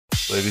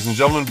Ladies and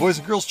gentlemen, boys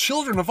and girls,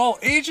 children of all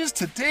ages,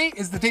 today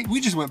is the date we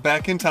just went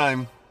back in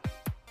time.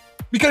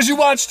 Because you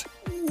watched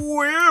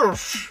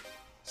Wish.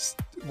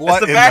 What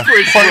That's the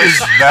backwards what wish. is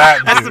that,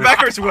 That's dude? the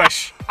backwards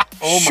wish.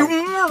 Oh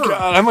my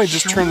God, I might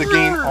just turn the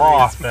game It's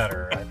off.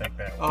 better, I think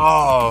that one.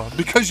 Oh,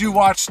 because you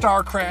watched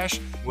Starcrash.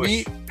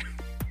 Wish.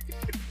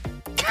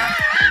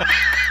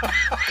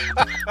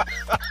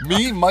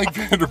 Me, Mike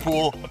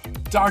Vanderpool,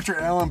 Dr.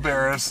 Alan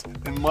Barris,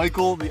 and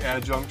Michael, the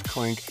adjunct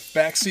Clink,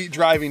 backseat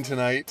driving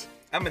tonight.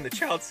 I'm in the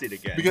child seat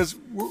again. Because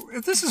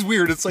this is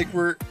weird. It's like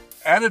we're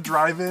at a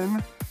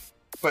drive-in,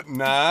 but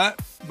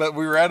not. But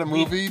we were at a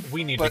movie.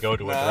 We need to but go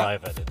to a not.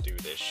 drive-in and do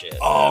this shit.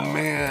 Oh,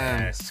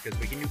 man. Yes, because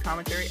we can do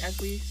commentary as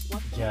we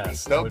watch.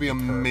 Yes, That would be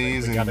perfect.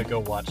 amazing. We gotta go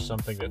watch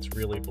something that's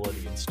really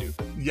bloody and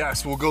stupid.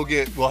 Yes,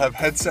 we'll have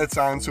headsets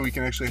on so we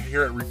can actually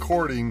hear it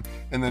recording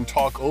and then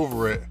talk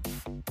over it.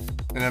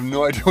 And have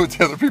no idea what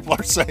the other people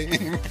are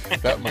saying.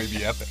 That might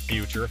be epic.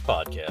 Future of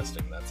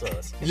podcasting, that's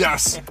us.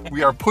 Yes,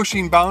 we are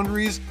pushing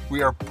boundaries.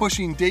 We are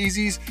pushing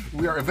daisies.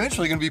 We are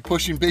eventually going to be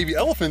pushing baby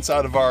elephants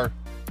out of our...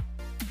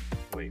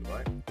 Wait,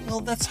 what?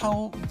 Well, that's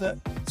how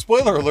the...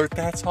 Spoiler alert,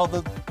 that's how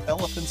the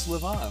elephants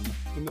live on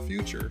in the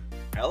future.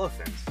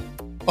 Elephants.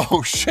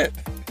 Oh, shit.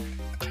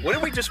 What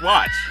did we just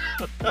watch?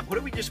 What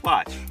did we just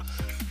watch?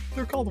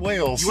 They're called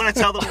whales. You want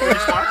to tell them what we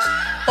just watched?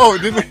 Oh,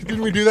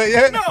 didn't we do that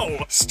yet?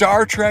 No!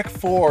 Star Trek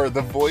 4,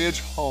 The Voyage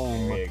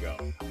Home. There you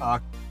go.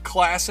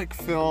 Classic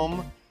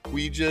film.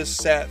 We just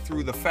sat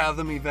through the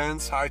Fathom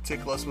events. Hi,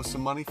 tickle us with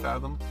some money,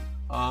 Fathom.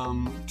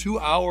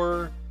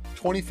 2-hour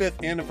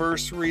 25th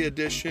anniversary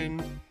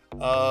edition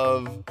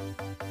of...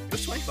 It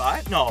was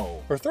 25?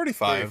 No. Or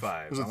 35.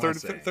 35. Was it I wanna 30,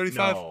 say.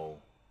 35? No.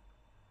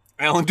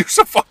 Alan, do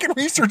some fucking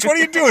research. What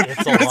are you doing?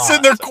 It's a You've been lot.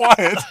 sitting there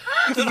quiet.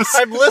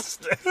 I'm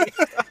listening.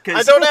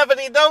 I don't have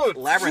any notes.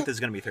 Labyrinth is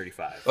going to be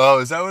 35. Oh,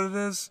 is that what it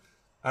is?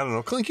 I don't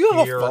know. Clink, you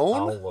have Here, a phone?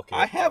 I'll look it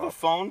I have up. a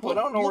phone, but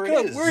I don't know Look where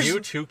up. it is. Where's- You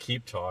two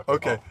keep talking.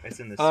 Okay. It's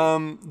in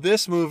this.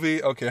 This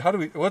movie. Okay, how do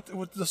we? What?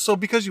 So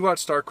because you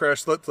watched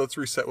Starcrash, let's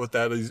reset what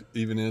that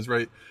even is,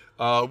 right?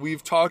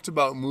 We've talked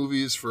about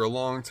movies for a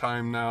long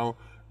time now,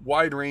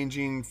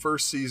 wide-ranging.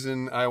 First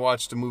season, I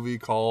watched a movie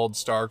called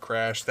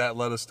Starcrash that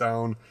led us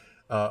down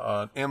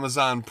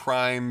Amazon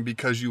Prime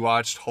because you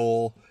watched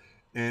Whole,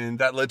 and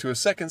that led to a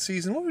second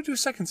season. What did we do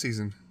second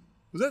season?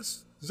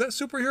 Is that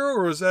superhero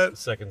or was that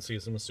Second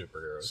season of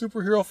superheroes.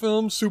 superhero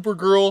film?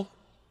 Supergirl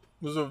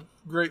was a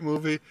great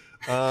movie,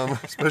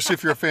 especially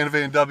if you're a fan of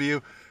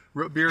A&W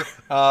root beer.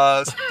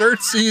 Third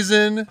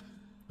season,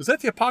 was that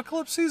the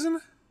Apocalypse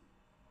season?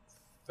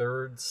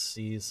 Third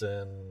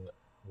season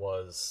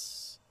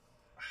was...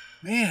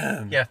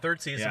 Man. Yeah, third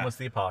season Yeah. was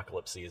the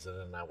apocalypse season,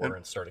 and now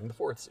we're starting the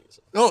fourth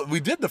season. Oh, we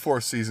did the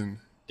fourth season.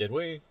 Did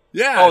we?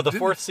 Yeah. Oh, the didn't-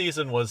 fourth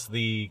season was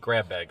the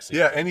grab bag season.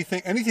 Yeah,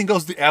 anything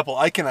goes to the apple.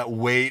 I cannot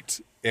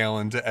wait,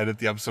 Alan, to edit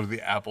the episode of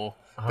the apple.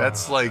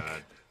 That's like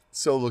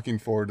so looking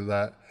forward to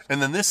that.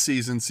 And then this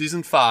season,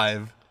 season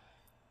 5,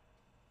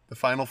 the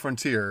final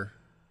frontier,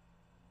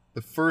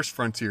 the first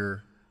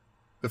frontier,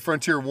 the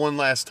frontier one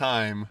last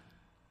time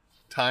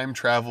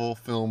travel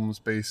films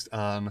based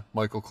on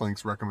Michael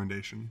Klink's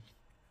recommendation.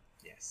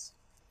 Yes.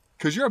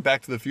 Because you're a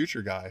Back to the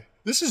Future guy.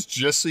 This is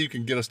just so you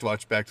can get us to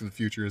watch Back to the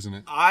Future, isn't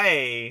it?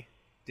 I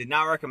did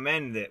not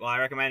recommend it. Well, I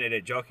recommended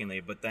it jokingly,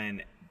 but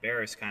then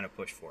Barris kind of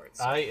pushed for it.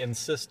 So. I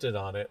insisted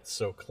on it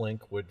so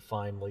Clink would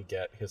finally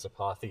get his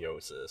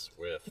apotheosis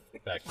with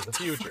Back to the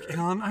Future.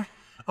 Alan,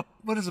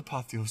 what does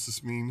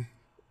apotheosis mean?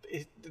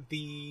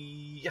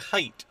 The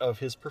height of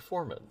his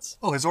performance.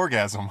 Oh, his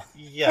orgasm.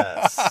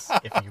 Yes,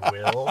 if you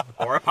will.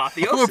 Or Oh,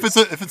 apotheosis.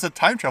 if it's a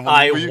time travel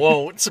I movie,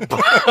 won't,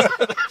 but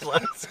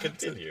let's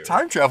continue.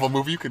 time travel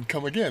movie, you can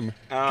come again.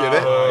 Get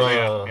it?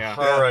 yeah.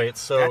 All right,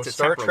 so That's a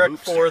Star temporal Trek loop,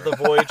 4 sir. The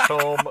Voyage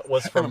Home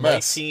was from a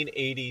mess.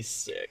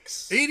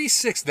 1986.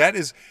 86. That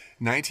is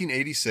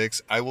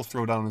 1986. I will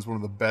throw down as one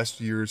of the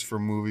best years for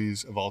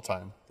movies of all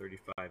time.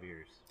 35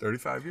 years.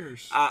 35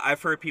 years.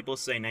 I've heard people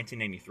say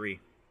 1993.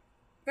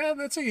 Yeah,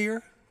 that's a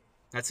year.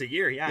 That's a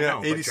year, yeah, Yeah,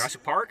 I know. But 80s.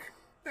 Jurassic Park?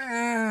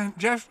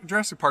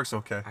 Jurassic Park's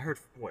okay. I heard,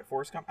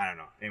 Forrest Gump? I don't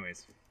know.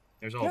 Anyways,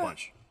 there's a whole Yeah.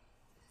 bunch.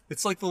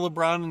 It's like the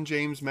LeBron and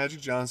James,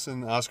 Magic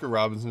Johnson, Oscar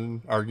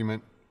Robinson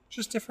argument.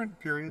 Just different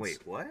periods.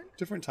 Wait, what?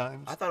 Different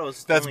times. I thought it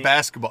was That's only-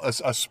 basketball.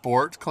 A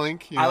sport,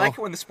 Clink. You know? I like it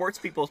when the sports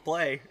people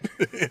play.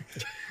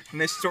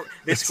 And they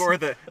score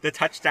the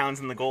touchdowns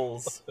and the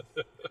goals.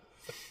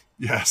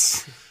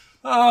 Yes.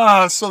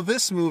 So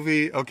this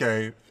movie,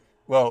 okay,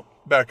 well,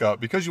 back up.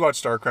 Because you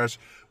watched Starcrash,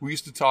 we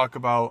used to talk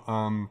about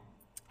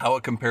how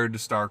it compared to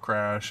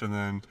Starcrash and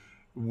then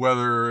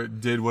whether it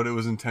did what it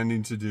was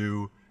intending to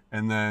do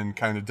and then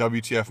kind of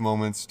WTF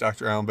moments.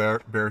 Dr. Alan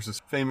Barris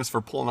is famous for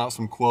pulling out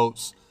some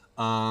quotes.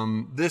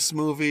 This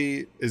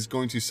movie is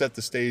going to set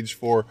the stage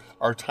for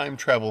our time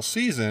travel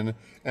season,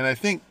 and I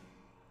think,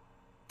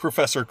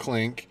 Professor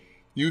Clink,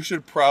 you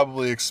should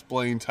probably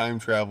explain time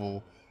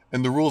travel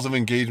and the rules of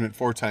engagement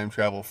for time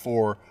travel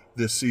for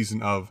this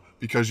season of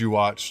Because You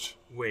Watched.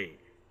 Wait.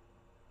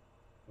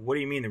 What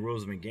do you mean the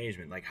rules of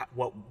engagement? Like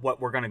what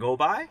we're gonna go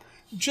by?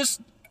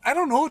 Just, I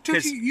don't know.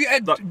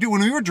 Dude,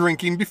 when we were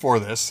drinking before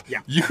this,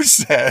 Yeah. you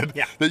said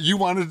Yeah. that you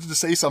wanted to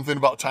say something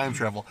about time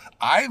travel.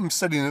 I'm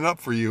setting it up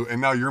for you, and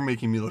now you're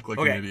making me look like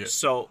an Okay, idiot.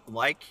 so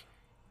like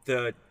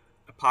the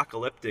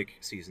apocalyptic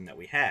season that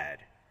we had,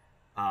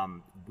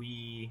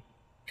 we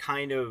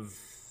kind of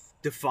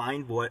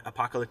defined what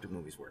apocalyptic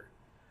movies were.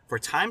 For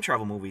time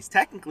travel movies,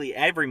 technically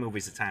every movie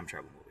is a time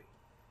travel movie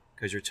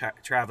because you're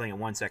traveling at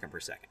 1 second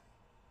per second,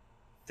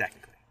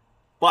 technically.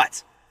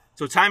 But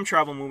so time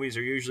travel movies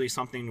are usually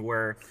something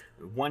where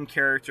one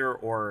character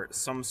or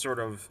some sort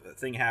of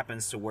thing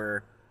happens to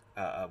where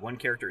one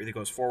character either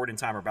goes forward in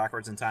time or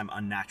backwards in time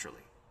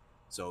unnaturally.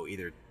 So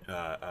either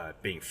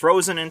being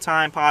frozen in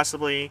time,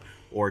 possibly,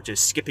 or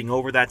just skipping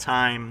over that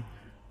time,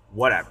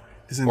 whatever.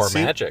 Or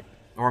magic.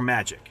 Or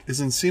magic. Is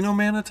Encino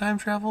Man a time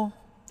travel?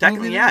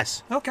 Technically, movie?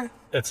 yes. Okay.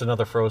 It's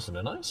another Frozen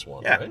in Ice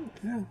one, Yeah. right?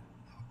 Yeah.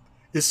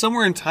 Is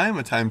Somewhere in Time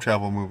a time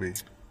travel movie?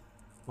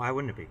 Why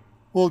wouldn't it be?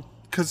 Well,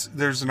 because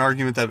there's an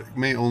argument that it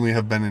may only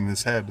have been in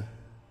his head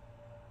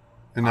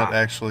and not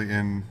actually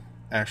in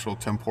actual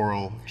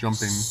temporal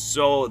jumping.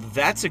 So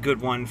that's a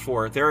good one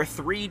for... There are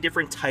 3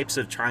 different types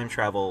of time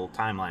travel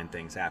timeline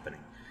things happening.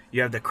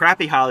 You have the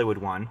crappy Hollywood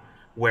one,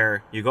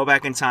 where you go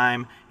back in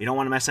time, you don't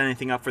want to mess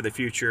anything up for the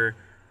future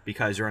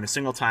because you're on a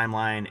single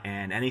timeline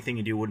and anything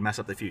you do would mess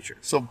up the future.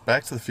 So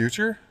Back to the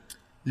Future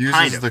uses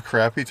Kind of. the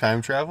crappy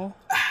time travel?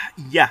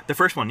 Yeah, the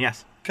first one,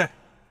 yes. Okay.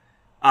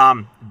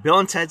 Bill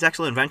and Ted's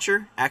Excellent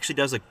Adventure actually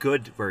does a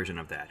good version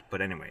of that.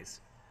 But anyways.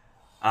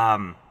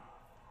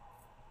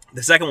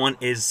 The second one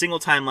is single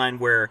timeline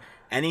where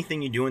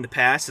anything you do in the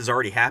past has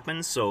already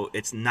happened, so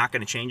it's not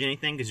going to change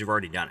anything because you've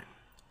already done it.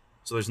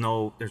 So there's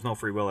no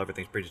free will,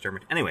 everything's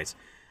predetermined. Anyways,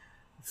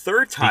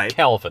 third type... The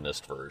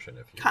Calvinist version,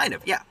 if you Kind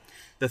of, yeah.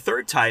 The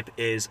third type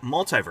is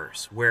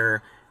multiverse,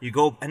 where you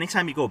go...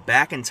 Anytime you go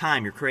back in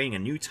time, you're creating a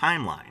new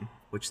timeline,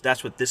 which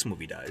that's what this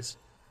movie does.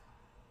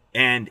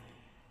 And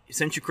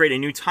since you create a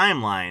new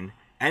timeline,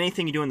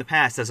 anything you do in the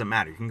past doesn't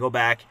matter. You can go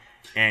back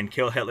and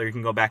kill Hitler. You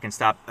can go back and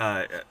stop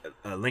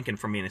Lincoln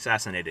from being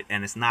assassinated.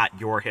 And it's not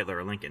your Hitler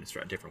or Lincoln. It's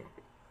a different one.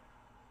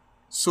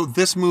 So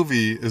this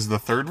movie is the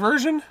third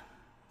version?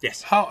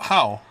 Yes.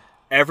 How?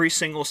 Every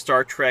single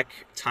Star Trek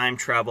time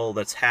travel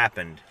that's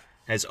happened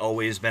has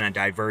always been a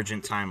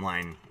divergent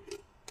timeline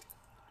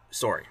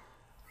story.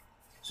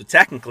 So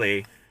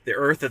technically, the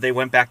Earth that they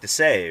went back to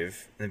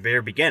save in the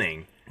very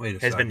beginning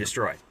has been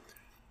destroyed.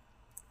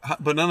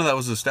 But none of that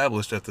was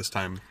established at this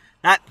time.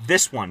 Not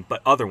this one,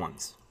 but other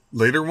ones.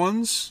 Later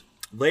ones?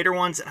 Later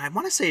ones, and I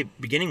want to say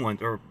beginning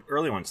ones or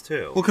early ones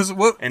too. Well, because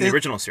in the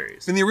original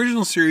series. In the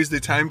original series, they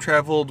time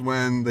traveled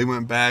when they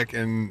went back,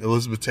 and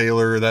Elizabeth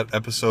Taylor, that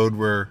episode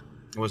where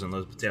It wasn't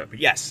Elizabeth Taylor, but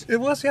yes. it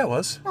was. Yeah, it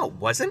was. No, it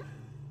wasn't.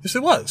 Yes,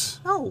 it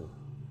was. No.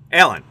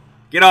 Alan,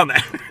 get on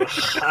that.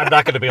 I'm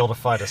not going to be able to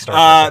find a Star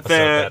Trek episode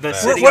that the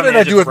fast. city- What on did the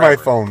I edge do of with my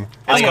forever. phone?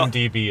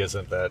 IMDb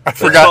isn't that. I It's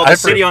forgot. called The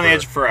City on the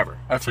Edge of Forever.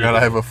 I forgot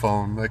I have a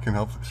phone that can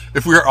help.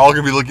 If we are all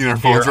going to be looking at our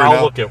phones Here, right I'll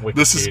now, look at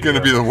this is Wikipedia. going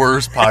to be the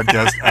worst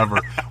podcast ever.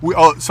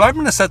 So I'm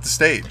going to set the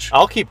stage.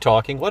 I'll keep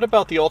talking. What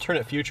about the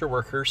alternate future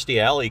where Kirstie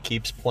Alley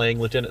keeps playing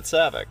Lieutenant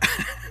Savick?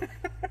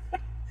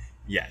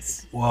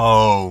 Yes.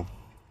 Whoa.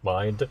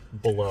 Mind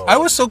blown. I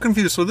was so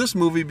confused. So this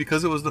movie,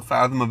 because it was the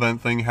Fathom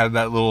event thing, had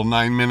that little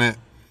 9-minute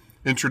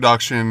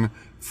introduction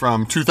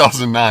from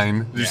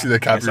 2009. Did you see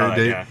that I saw copyright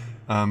that, date?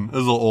 yeah. It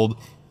was a little old.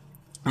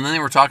 And then they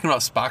were talking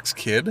about Spock's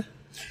kid.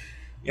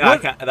 Yeah,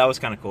 What? that was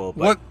kind of cool. But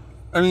What?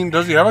 I mean,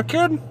 does he have a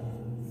kid?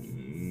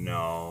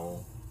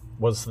 No.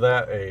 Was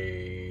that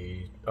a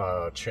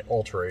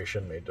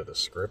alteration made to the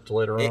script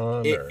later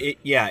on?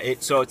 or-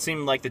 So it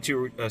seemed like the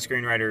two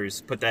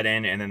screenwriters put that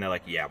in, and then they're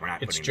like, "Yeah, we're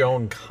not." It's putting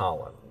Joan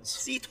Collins. That.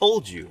 See,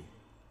 told you.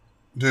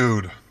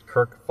 Dude.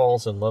 Kirk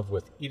falls in love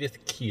with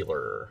Edith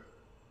Keeler.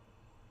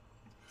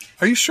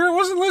 Are you sure it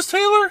wasn't Liz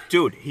Taylor?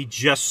 Dude, he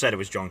just said it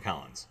was Joan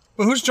Collins.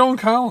 But who's Joan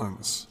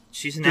Collins?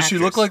 She's an Does she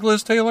look actress. like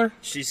Liz Taylor?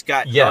 She's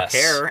got Yes,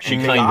 dark hair she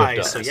and big kind of eyes,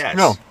 does. so yes.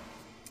 No.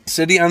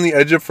 City on the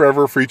Edge of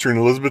Forever featuring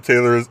Elizabeth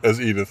Taylor as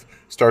Edith.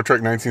 Star Trek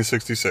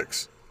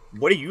 1966.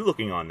 What are you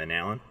looking on then,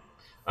 Alan?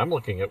 I'm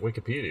looking at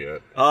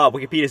Wikipedia. Oh,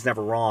 Wikipedia's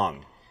never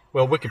wrong.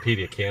 Well,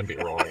 Wikipedia can be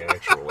wrong,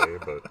 actually,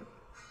 but...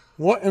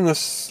 What in the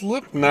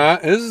slip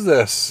knot is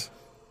this?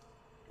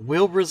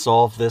 We'll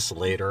resolve this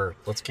later.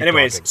 Let's keep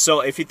Anyways, talking. so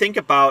if you think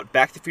about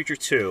Back to the Future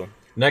 2...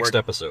 Next or-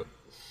 episode.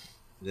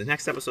 The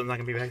next episode's not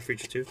going to be Back to the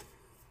Future 2.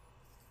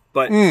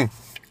 But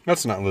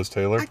That's not Liz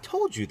Taylor. I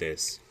told you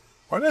this.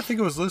 Why did I think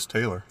it was Liz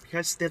Taylor?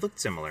 Because they looked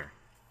similar.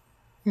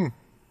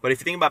 But if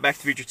you think about Back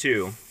to the Future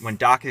 2, when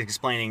Doc is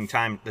explaining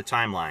the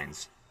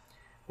timelines,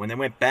 when they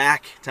went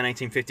back to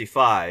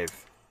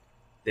 1955,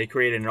 they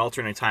created an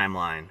alternate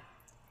timeline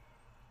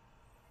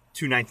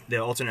to the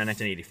alternate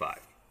 1985.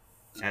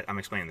 I'm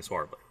explaining this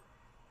horribly.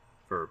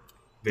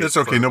 It's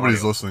okay. Nobody's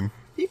audio. listening.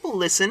 People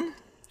listen.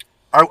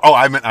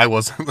 I meant I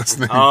wasn't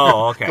listening.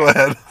 Oh, okay. Go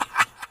ahead.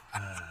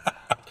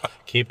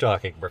 Keep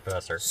talking,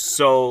 Professor.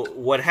 So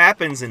what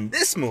happens in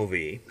this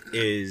movie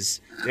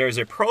is there's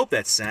a probe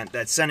that's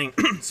sending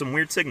some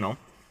weird signal,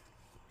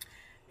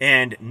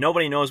 and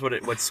nobody knows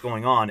what's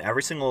going on.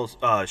 Every single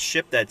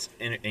ship that's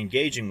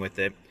engaging with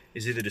it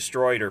is either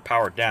destroyed or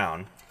powered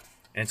down.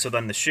 And so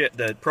then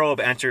the probe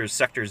enters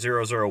Sector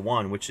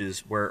 001, which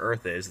is where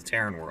Earth is, the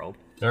Terran world.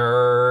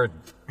 Nerd.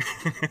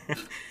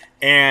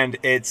 And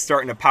it's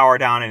starting to power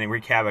down and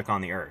wreak havoc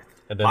on the Earth.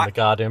 And then the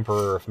God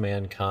Emperor of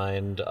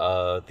mankind,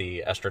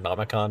 the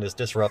Astronomicon, is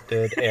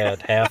disrupted,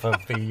 and half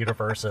of the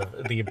universe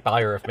of the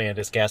Empire of Man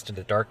is cast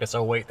into darkness.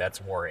 Oh wait, that's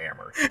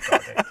Warhammer.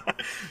 Okay.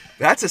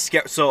 That's a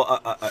scare. So,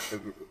 a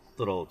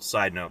little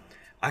side note: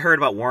 I heard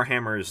about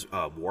Warhammer's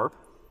warp.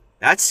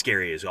 That's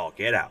scary as all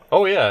get out.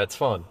 Oh yeah, it's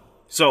fun.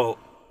 So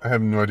I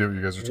have no idea what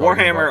you guys are talking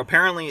Warhammer, about.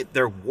 apparently,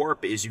 their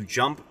warp is you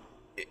jump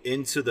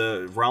into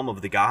the realm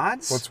of the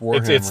gods. What's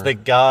Warhammer? It's the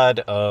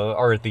god,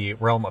 or the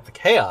realm of the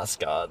Chaos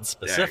gods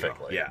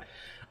specifically. Yeah.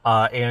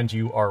 And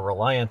you are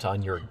reliant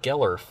on your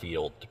Geller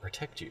field to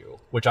protect you,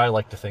 which I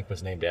like to think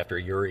was named after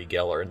Uri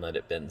Geller and that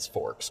it bends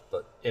forks.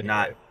 But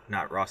anyway,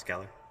 Not Ross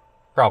Geller.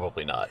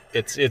 probably not.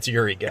 It's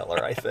Uri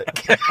Geller, I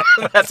think.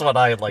 That's what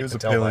I'd like He was to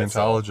a tell myself.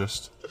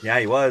 paleontologist. Yeah,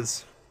 he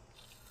was.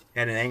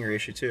 Had an anger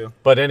issue too.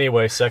 But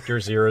anyway, Sector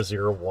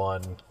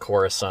 001,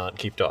 Coruscant,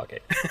 keep talking.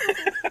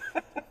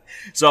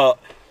 So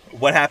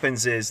what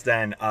happens is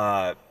then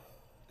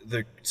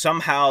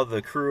somehow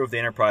the crew of the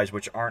Enterprise,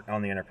 which aren't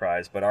on the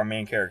Enterprise but our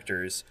main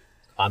characters,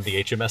 On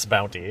the HMS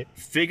Bounty.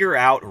 figure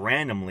out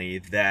randomly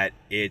that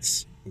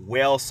it's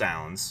whale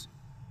sounds,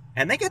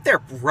 and they get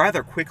there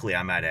rather quickly,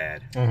 I might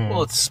add.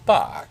 Well, it's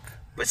Spock.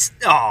 But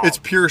It's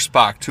pure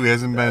Spock, too. He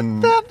hasn't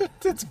been...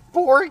 It's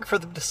boring for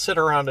them to sit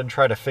around and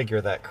try to figure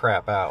that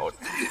crap out.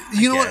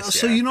 You know what? guess,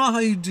 So yeah. you know how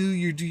you do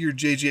your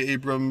J.J.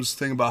 Abrams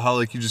thing about how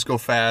like you just go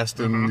fast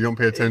and you don't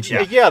pay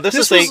attention. Yeah, this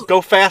is was- a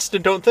go fast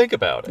and don't think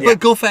about it. But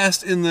go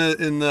fast in the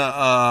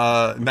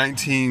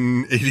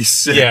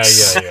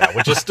 1986. Yeah,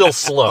 which is still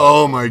slow.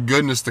 Oh my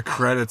goodness, the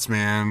credits,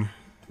 man.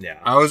 yeah,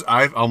 I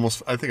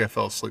think I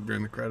fell asleep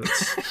during the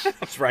credits.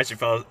 I'm surprised you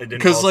fell.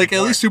 Because like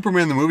at least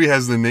Superman the movie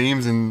has the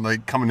names and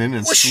like coming in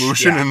and Whoosh,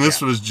 swooshing, yeah, and this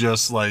was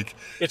just like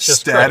It's just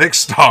static credits.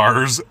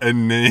 stars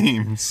and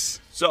names.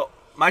 So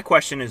my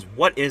question is,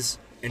 what is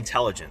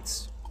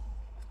intelligence?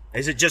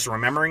 Is it just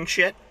remembering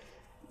shit?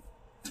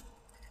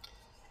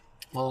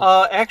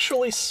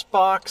 Actually,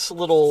 Spock's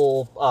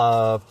little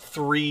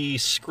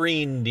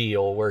 3-screen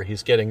deal where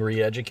he's getting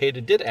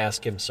re-educated did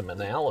ask him some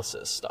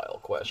analysis-style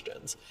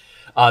questions.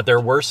 There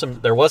was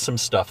some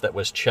stuff that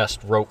was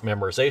chest rope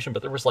memorization,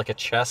 but there was like a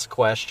chess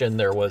question.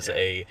 There was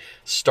a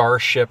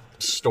starship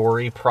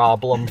story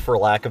problem, for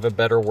lack of a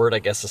better word, I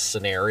guess a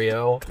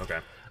scenario. Okay.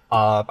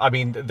 I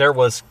mean, there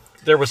was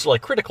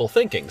like critical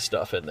thinking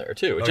stuff in there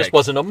too. It just Okay.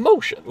 wasn't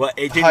emotion. Well,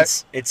 it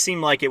didn't. It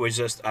seemed like it was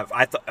just.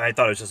 I thought it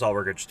was just all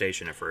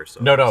regurgitation at first. So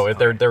No,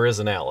 there is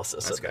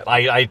analysis of good. that.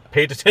 I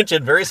paid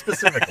attention very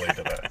specifically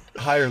to that.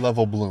 Higher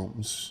level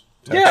Bloom's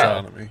Yeah.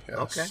 taxonomy. Yes.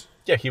 Okay.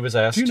 Yeah, he was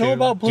asked Do you know to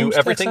about do Bloom's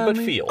everything but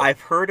taxonomy? feel. I've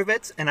heard of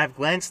it, and I've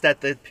glanced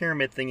at the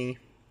pyramid thingy.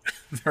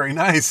 Very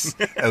nice.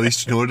 At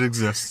least you know it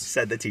exists.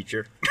 Said the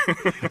teacher.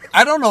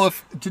 I don't know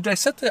if did I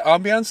set the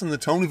ambiance and the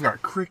tone. We've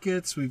got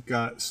crickets. We've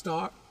got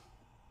stock.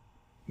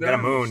 We got a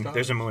moon.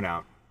 There's a moon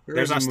out. There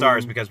There's is a not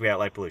stars moon. because we had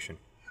light pollution.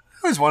 I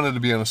always wanted to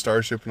be on a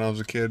starship when I was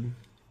a kid.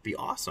 Be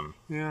awesome.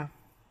 Yeah.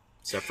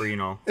 Except for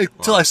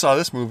Until I saw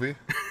this movie.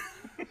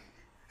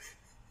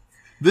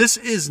 This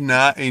is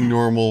not a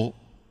normal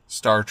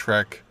Star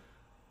Trek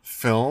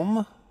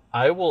film.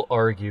 I will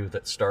argue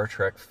that Star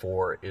Trek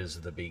IV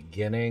is the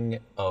beginning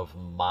of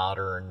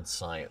modern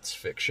science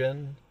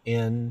fiction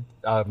in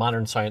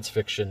modern science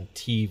fiction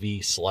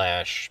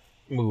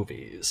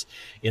TV/movies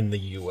in the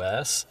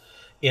U.S.,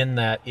 in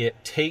that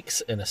it takes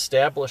an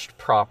established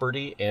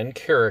property and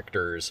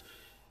characters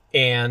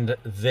and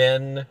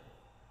then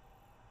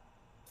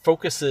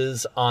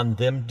focuses on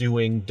them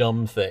doing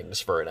dumb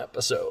things for an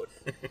episode.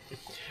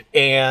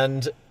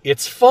 And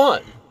it's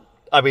fun.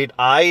 I mean,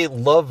 I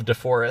love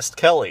DeForest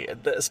Kelly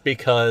in this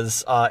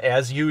because,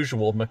 as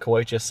usual,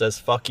 McCoy just says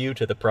fuck you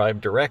to the Prime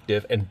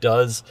Directive and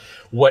does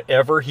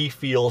whatever he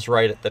feels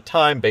right at the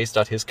time based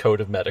on his code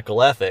of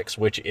medical ethics,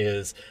 which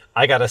is,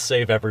 I gotta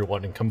save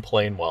everyone and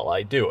complain while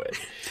I do it.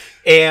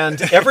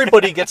 And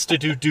everybody gets to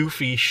do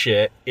doofy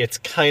shit. It's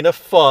kind of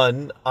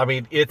fun. I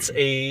mean,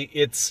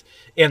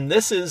 and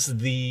this is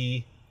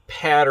the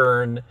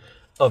pattern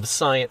of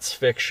science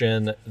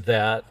fiction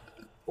that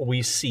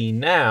we see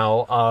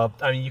now.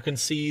 I mean, you can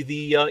see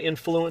the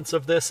influence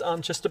of this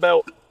on just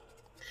about,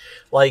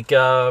 like,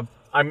 I'm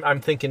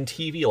thinking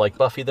TV, like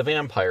Buffy the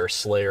Vampire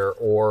Slayer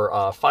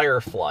or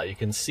Firefly. You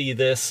can see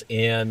this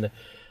in,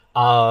 and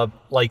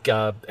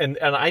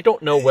I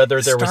don't know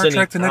whether there was Star any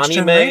Trek: The Next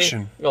anime.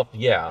 Generation. Well,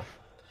 yeah.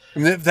 I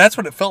mean, that's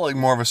what it felt like,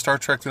 more of a Star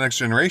Trek: The Next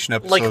Generation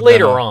episode. Like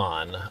later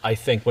on, I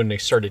think, when they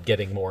started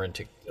getting more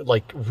into,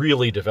 like,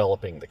 really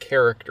developing the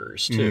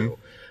characters too.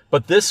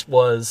 But this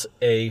was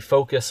a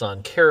focus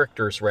on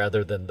characters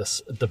rather than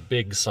the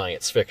big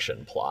science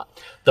fiction plot.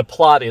 The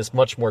plot is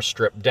much more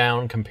stripped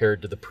down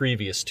compared to the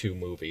previous two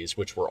movies,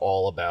 which were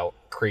all about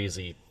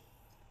crazy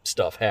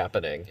stuff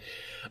happening,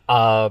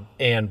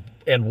 and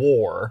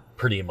war,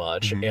 pretty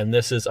much. And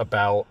this is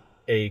about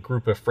a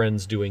group of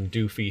friends doing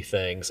doofy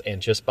things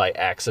and just by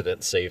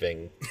accident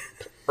saving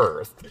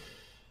Earth.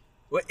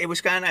 Well, it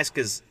was kind of nice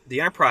because the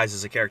Enterprise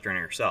is a character in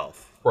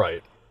herself.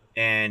 Right.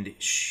 And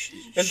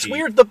it's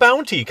weird. The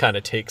Bounty kind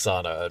of takes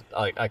on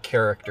a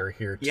character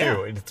here too.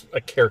 Yeah. It's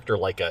a character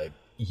like a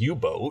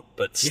U-boat,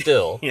 but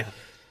still. Yeah.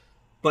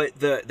 But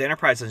the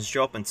Enterprise doesn't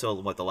show up until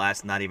the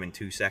last not even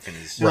 2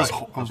 seconds. It was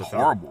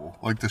horrible.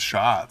 Like the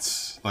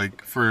shots,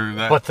 like for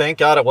that. But thank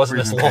God it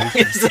wasn't as long as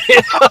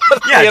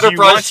the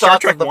Enterprise Star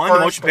shots Trek of the 1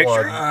 first motion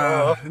picture?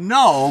 one.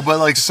 No, but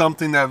like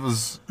something that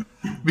was.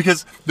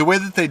 Because the way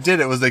that they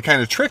did it was they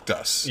kind of tricked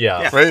us.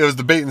 Yeah. Right? It was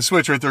the bait and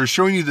switch, right? They were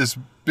showing you this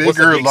Was it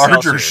bigger, the larger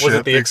Excelsior? ship. Was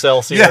it the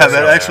Excelsior? Yeah,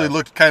 that Yeah. actually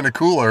looked kind of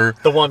cooler.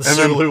 The one And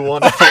then- Sulu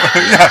one.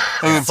 Yeah.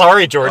 And then,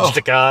 Sorry, George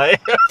Takei.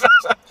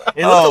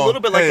 It looked a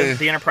little bit hey. like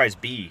the Enterprise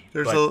B.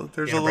 there's but a the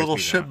there's a Enterprise little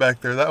B's ship not.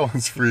 back there. That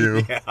one's for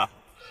you. Yeah.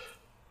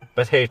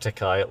 But hey,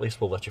 Takei, at least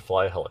we'll let you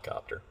fly a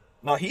helicopter.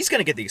 Well, he's going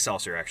to get the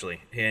Excelsior,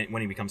 actually,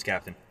 when he becomes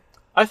captain.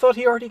 I thought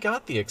he already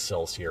got the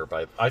Excelsior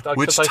by.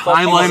 Which 'cause I thought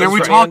he timeline was are we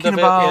at the talking end of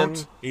it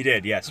about? He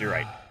did, yes, you're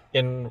right.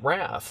 In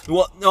Wrath.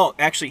 Well, no,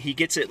 actually, he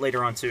gets it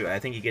later on, too. I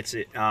think he gets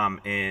it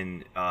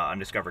in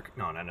Undiscovered...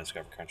 No, not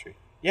Undiscovered Country.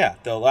 Yeah,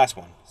 the last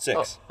one,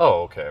 6.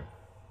 Oh, okay.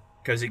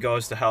 Because he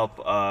goes to help...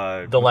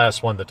 The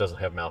last one that doesn't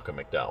have Malcolm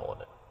McDowell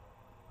in it.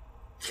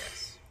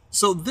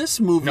 So this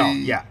movie, No,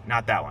 yeah,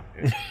 not that one.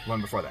 It was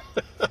one before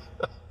that.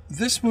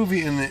 this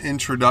movie in the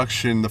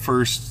introduction, the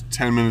first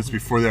 10 minutes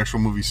before the actual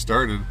movie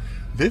started,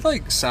 they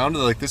like sounded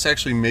like this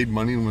actually made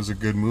money and was a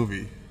good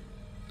movie.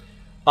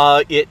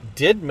 It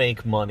did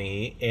make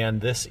money,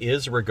 and this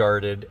is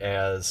regarded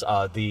as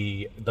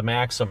the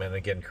maxim. And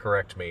again,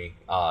 correct me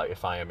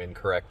if I am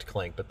incorrect,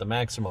 Clink. But the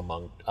maxim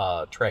among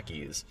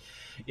Trekkies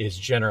is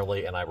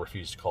generally, and I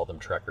refuse to call them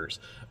Trekkers.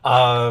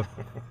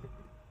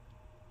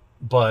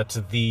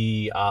 But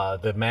the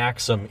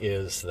maxim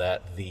is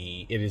that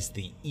it is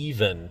the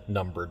even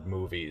numbered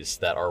movies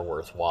that are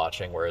worth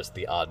watching, whereas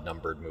the odd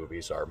numbered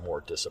movies are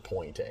more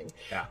disappointing.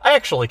 Yeah. I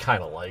actually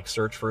kind of like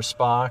Search for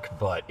Spock,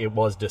 but it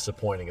was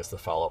disappointing as the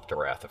follow up to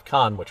Wrath of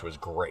Khan, which was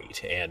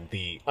great and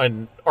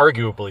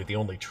arguably the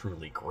only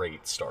truly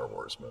great Star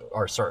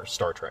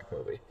Trek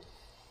movie.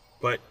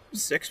 But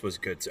 6 was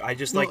good, too. I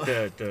just like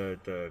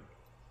the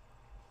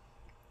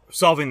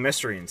solving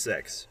mystery in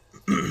 6.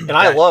 And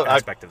I love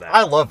aspect of that.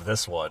 I love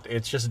this one.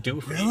 It's just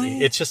doofy.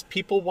 Really? It's just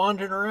people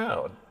wandering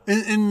around.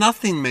 And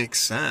nothing makes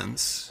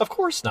sense. Of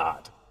course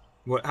not.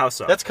 How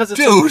so? That's because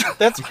Dude.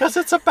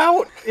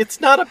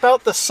 it's not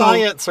about the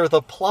science or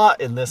the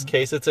plot in this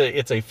case. It's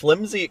a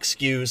flimsy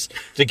excuse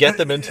to get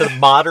them into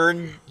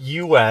modern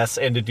US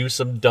and to do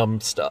some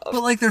dumb stuff.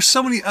 But like, there's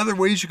so many other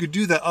ways you could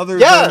do that other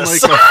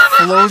Yes. than like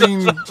a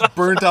floating,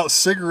 burnt out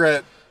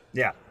cigarette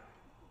yeah.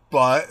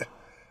 butt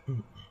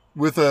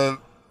with a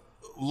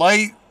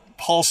light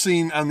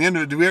pulsing on the end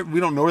of it.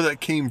 We don't know where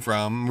that came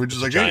from. We're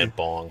just like, Giant hey,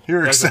 bong.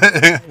 here, There's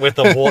With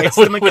the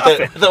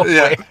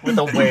with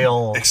a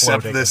whale.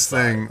 accept floating this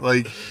inside. thing.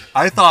 Like,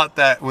 I thought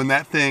that when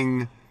that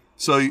thing,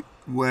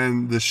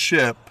 when the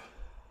ship,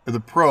 or the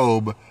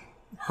probe,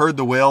 heard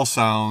the whale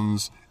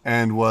sounds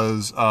and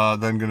was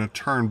then going to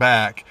turn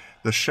back,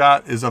 the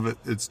shot is of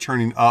it's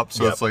turning up,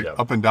 so Yep, it's like yep.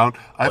 up and down.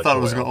 I Like thought a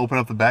it was whale. going to open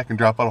up the back and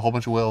drop out a whole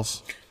bunch of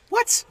whales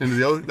What? into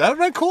the ocean. That would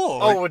have been cool.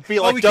 Oh, it would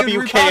be like we can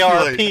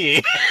repopulate.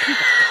 WKRP.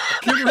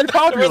 Can The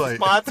repopulate.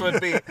 response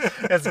would be,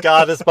 as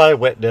God is my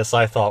witness,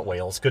 I thought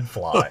whales could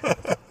fly.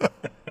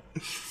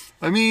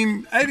 I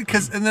mean, and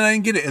then I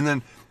didn't get it. And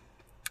then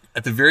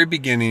at the very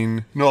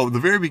beginning, the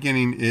very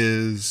beginning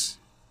is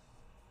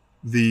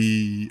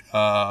the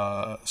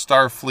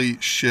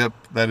Starfleet ship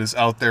that is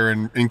out there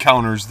and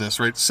encounters this,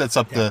 right? Sets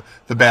up the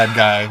bad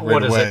guy right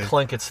What is away. it,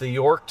 Clink? It's the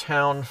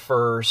Yorktown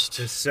first.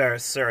 To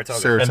Saratoga.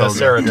 Saratoga. And the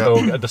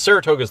Saratoga. Yeah. The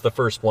Saratoga is the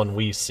first one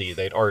we see.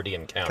 They'd already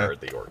encountered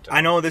the Yorktown.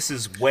 I know this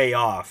is way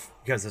off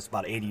because it's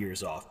about 80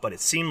 years off, but it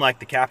seemed like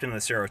the captain of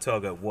the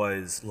Saratoga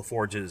was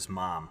LaForge's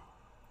mom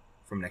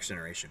from Next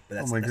Generation. But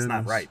that's, Oh my that's not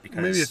goodness. right because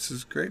Maybe it's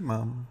his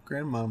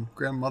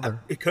grandmother.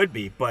 it could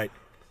be, but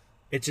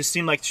it just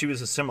seemed like she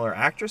was a similar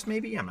actress.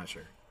 Maybe I'm not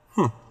sure.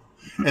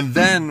 And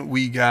then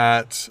we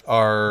got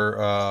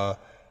our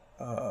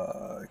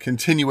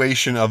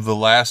continuation of the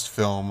last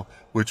film,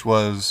 which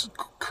was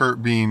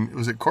Kurt being,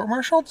 was it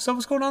court-martialed? Is that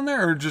what's going on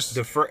there? Or just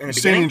In the standing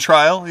beginning?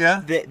 trial?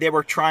 Yeah? They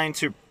were trying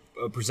to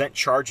present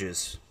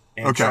charges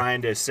and Okay.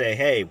 trying to say,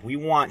 hey, we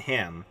want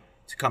him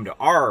to come to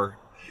our,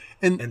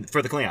 And and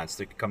for the Klingons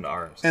to come to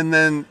ours. and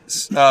then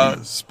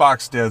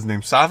Spock's dad's name,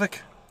 Savik?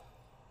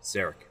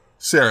 Sarek.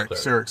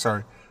 Sarek,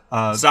 sorry.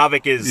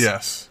 Savik is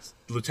Yes.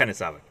 Lieutenant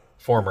Savik.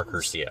 Former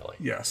Kirstie Alley.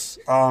 Yes.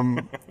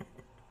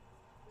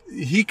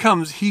 He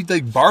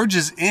like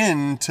barges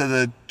into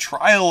the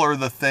trial or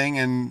the thing,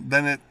 and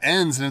then it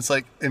ends, and it's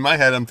like, in my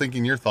head, I'm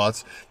thinking your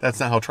thoughts. That's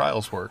not how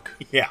trials work.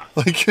 Yeah.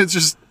 Like, it's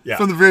just, Yeah.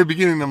 from the very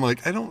beginning, I'm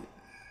like,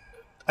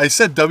 I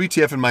said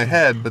WTF in my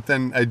head, but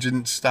then I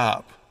didn't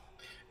stop.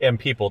 And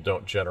people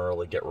don't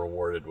generally get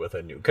rewarded with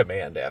a new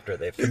command after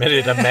they've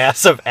committed a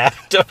massive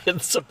act of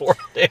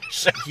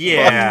insubordination.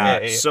 Yeah,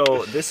 Okay.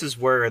 so this is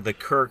where the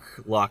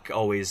Kirk luck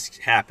always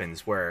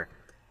happens, where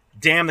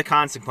damn the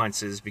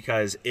consequences,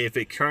 because if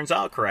it turns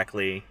out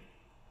correctly,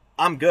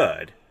 I'm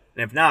good.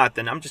 And if not,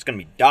 then I'm just going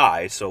to be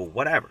die, so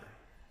whatever.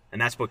 And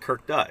that's what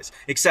Kirk does.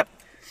 Except,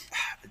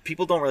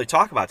 people don't really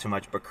talk about it too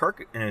much, but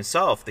Kirk in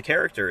himself, the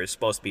character, is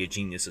supposed to be a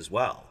genius as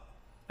well.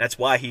 That's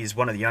why he's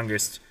one of the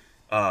youngest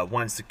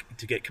ones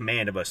to get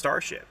command of a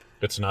starship.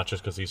 It's not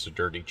just because he's a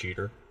dirty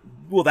cheater.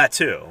 Well, that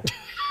too.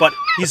 But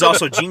he's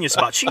also a genius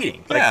about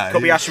cheating. Like Yeah,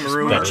 Kobayashi he's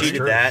Maru smart. cheated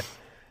True. that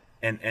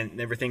and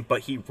everything,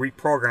 but he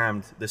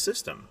reprogrammed the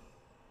system.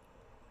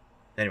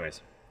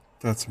 Anyways,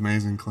 That's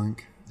amazing,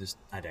 Clink.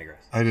 I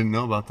digress. I didn't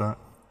know about that.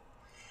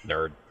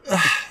 Nerd.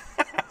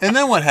 And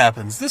then what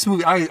happens? This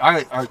movie,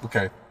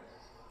 okay.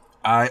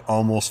 I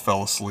almost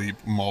fell asleep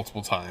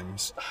multiple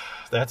times.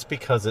 That's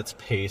because it's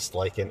paced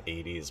like an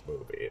 80s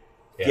movie.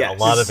 Yeah, Yes.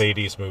 a lot of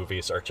 80s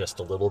movies are just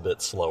a little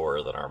bit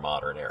slower than our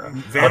modern era.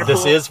 But Vanderpool-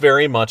 this is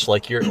very much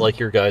like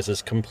your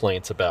guys'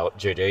 complaints about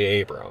J.J.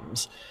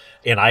 Abrams.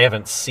 And I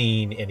haven't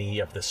seen any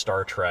of the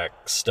Star Trek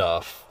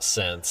stuff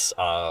since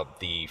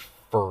the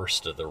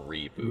first of the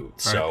reboot.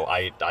 So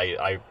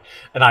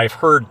I've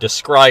heard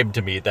described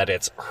to me that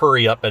it's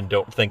hurry up and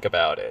don't think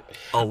about it.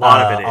 A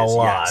lot of it is, a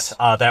lot. yes.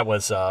 That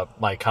was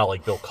my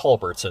colleague Bill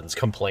Culbertson's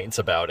complaints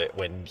about it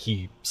when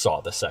he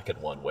saw the second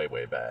one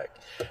way back.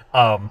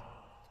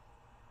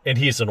 And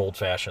he's an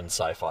old-fashioned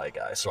sci-fi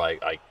guy, so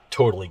I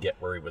totally get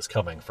where he was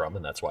coming from,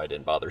 and that's why I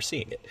didn't bother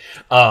seeing it.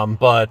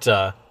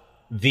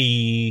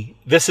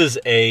 This is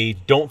a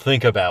don't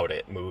think about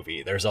it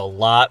movie. There's a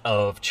lot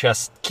of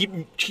just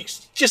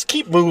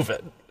keep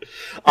moving.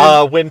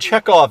 When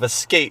Chekhov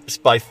escapes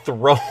by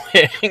throwing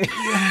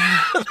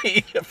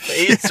the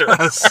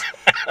phasers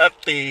at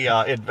the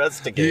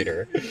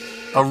investigator,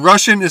 A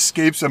Russian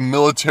escapes a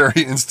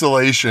military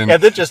installation.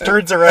 and then just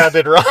turns around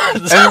and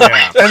runs.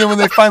 And then when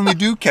they finally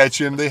do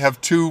catch him, they have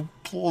two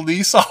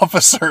police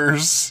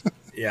officers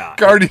Yeah.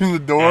 guarding the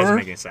That doesn't door.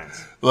 make any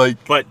sense.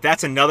 Like, But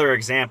that's another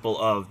example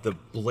of the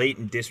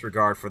blatant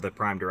disregard for the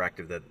Prime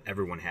Directive that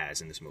everyone has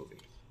in this movie.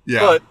 yeah.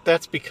 But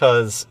that's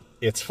because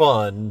it's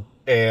fun,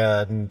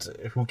 and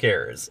who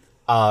cares?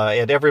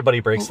 And everybody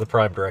breaks the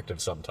Prime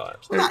Directive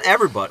sometimes. Well, not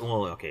everybody.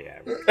 Well, okay,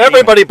 yeah.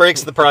 Everybody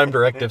breaks the Prime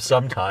Directive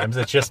sometimes.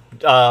 It's just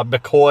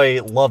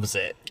McCoy loves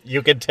it.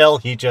 You can tell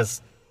he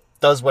just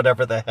does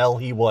whatever the hell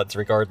he wants,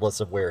 regardless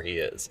of where he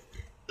is.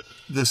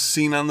 The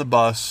scene on the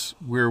bus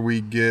where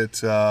we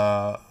get,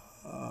 the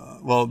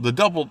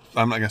double.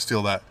 I'm not gonna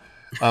steal that,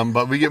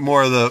 but we get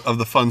more of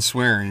the fun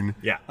swearing.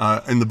 Yeah.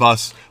 In the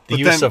bus. The But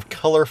use then- of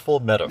colorful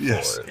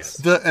metaphors.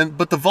 yes.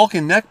 But the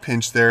Vulcan neck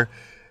pinch there,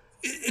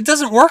 it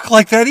doesn't work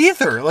like that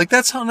either. Like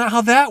that's not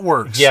how that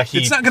works. Yeah,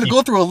 it's not gonna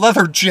go through a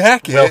leather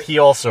jacket. Well, he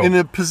also- in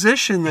a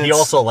position that's He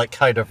also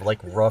kind of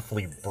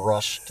roughly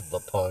brushed the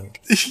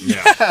punk.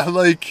 yeah,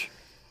 like.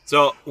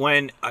 So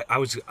when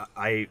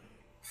I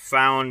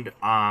found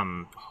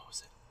what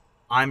was it?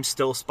 I'm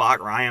Still Spock,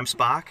 or I Am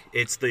Spock.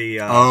 It's the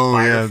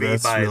biography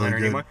that's by really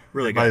Leonard good. Nimoy.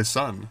 Really By good. his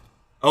son.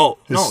 Oh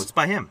his- no, it's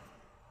by him.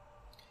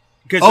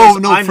 Because Oh,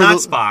 no, I'm for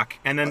Not the- Spock,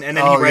 and then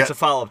Oh, he writes yeah. a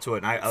follow up to it.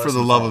 And I For listen the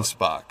to love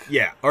follow-up. of Spock.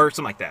 Yeah, or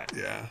something like that.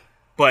 Yeah.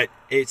 But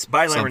it's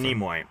by Leonard Something.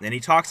 Nimoy, and he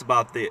talks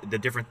about the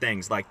different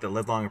things, like the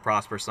Live Long and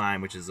Prosper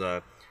sign, which is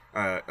a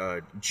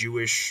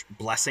Jewish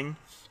blessing.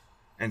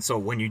 And so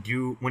when you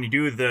do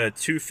the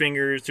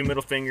two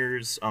middle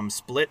fingers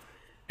split,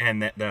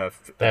 and the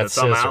That's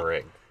thumb out,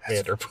 scissoring.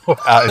 Vanderpool.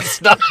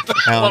 It's not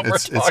Alan, what we're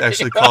it's talking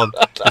actually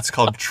about.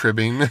 called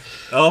tribbing.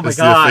 oh my It's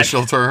the god,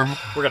 official term.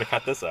 we're gonna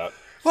cut this out.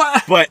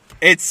 But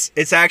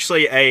it's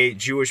actually a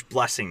Jewish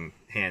blessing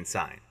hand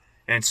sign,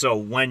 and so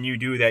when you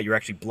do that, you're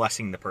actually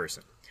blessing the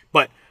person.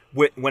 But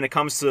when it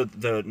comes to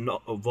the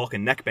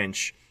Vulcan neck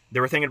bench, they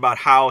were thinking about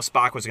how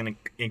Spock was going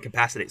to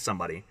incapacitate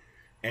somebody,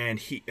 and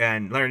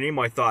Leonard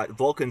Nimoy thought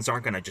Vulcans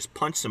aren't going to just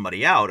punch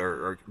somebody out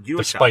or use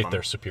Despite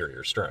their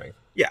superior strength.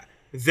 yeah,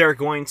 they're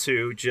going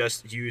to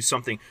just use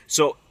something.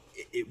 So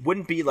it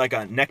wouldn't be like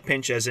a neck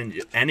pinch as in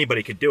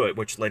anybody could do it,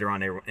 which later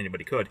on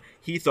anybody could.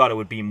 He thought it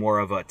would be more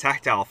of a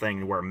tactile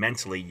thing where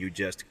mentally you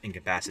just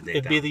incapacitate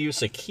It'd them. be the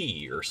use of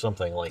ki or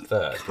something like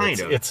that.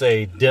 Kind of. It's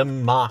a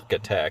dim mock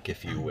attack,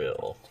 if you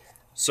will.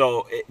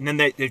 So and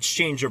then it's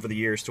changed over the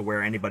years to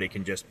where anybody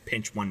can just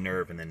pinch one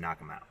nerve and then knock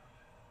them out.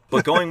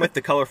 But going with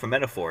the colorful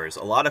metaphors,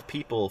 a lot of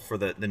people for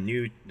the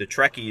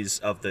Trekkies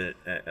of the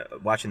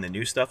watching the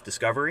new stuff,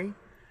 Discovery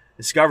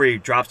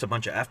drops a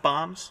bunch of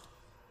F-bombs.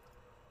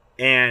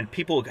 And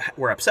people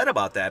were upset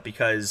about that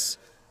because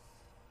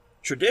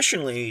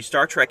traditionally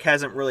Star Trek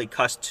hasn't really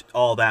cussed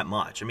all that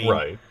much. I mean,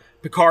 Right.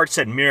 Picard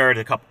said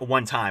 "merde"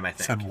 one time, I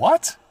think. Said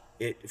what?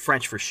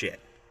 French for shit.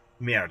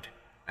 Merde.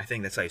 I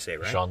think that's how you say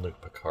it, right?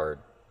 Jean-Luc Picard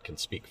can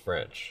speak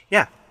French.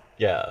 Yeah.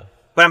 Yeah.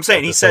 But I'm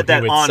saying he said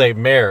that he would on... say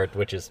merde,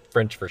 which is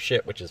French for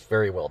shit, which is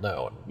very well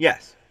known.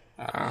 Yes.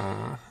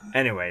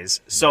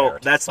 Anyways, so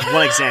that's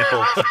one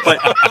example, but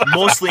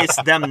mostly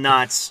it's them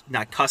not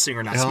cussing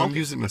or not Alan, smoking.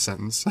 use it in a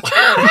sentence.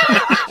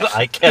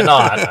 I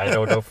cannot. I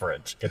don't know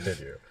French.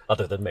 Continue.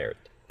 Other than merit.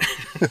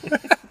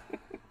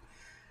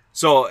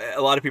 So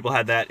a lot of people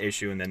had that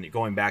issue, and then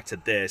going back to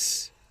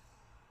this,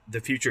 the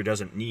future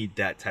doesn't need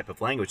that type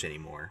of language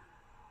anymore,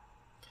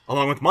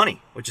 along with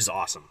money, which is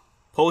awesome.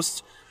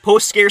 Post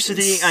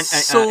scarcity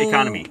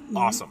economy,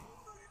 awesome.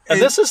 And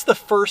this is the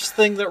first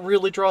thing that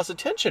really draws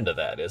attention to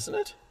that, isn't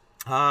it?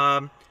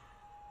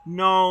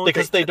 No,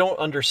 Because they don't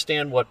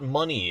understand what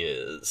money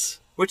is.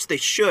 which they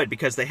should,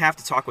 because they have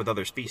to talk with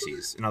other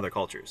species and other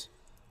cultures.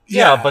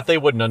 Yeah, but they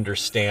wouldn't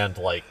understand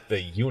like the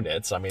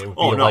units. I mean, it would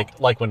be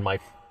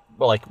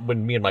like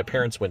when me and my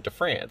parents went to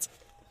France.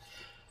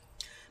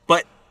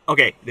 But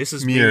okay, this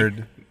is Weird.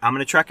 me. I'm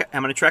gonna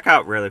trek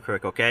out really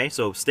quick. Okay,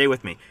 so stay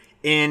with me.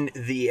 In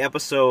the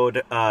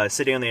episode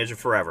 "City on the Edge of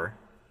Forever,"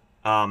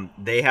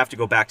 they have to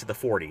go back to the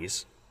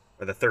 40s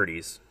or the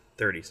 30s,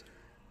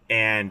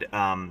 and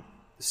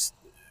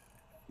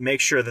make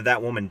sure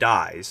that woman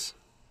dies.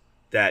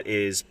 That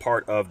is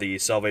part of the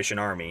Salvation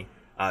Army.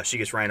 She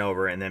gets ran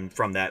over, and then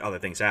from that, other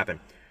things happen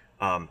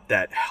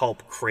that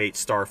help create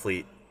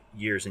Starfleet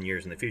years and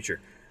years in the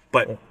future.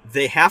 But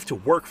they have to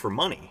work for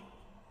money.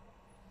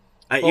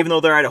 Even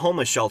though they're at a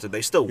homeless shelter,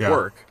 they still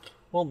work.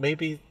 Well,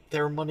 maybe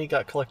their money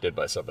got collected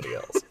by somebody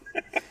else.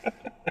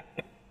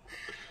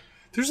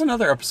 There's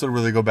another episode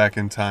where they go back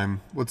in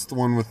time. What's the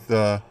one with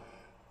the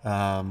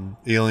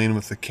alien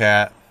with the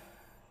cat?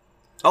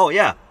 Oh,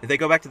 yeah. If they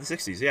go back to the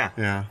 60s, yeah.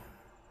 Yeah.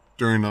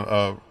 During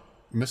a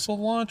missile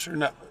launch or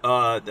not?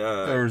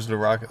 Or was it a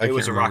rocket? It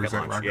was a rocket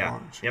Exact launch, yeah.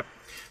 launch. Yep.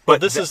 But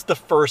this is the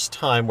first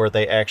time where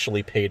they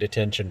actually paid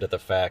attention to the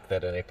fact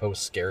that in a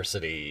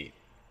post-scarcity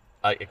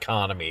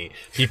economy,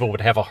 people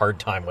would have a hard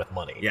time with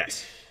money.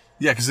 Yes.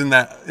 Yeah, because in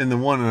the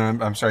one,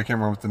 and I'm sorry, I can't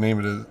remember what the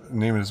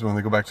name it is when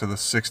they go back to the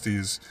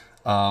 60s,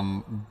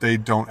 they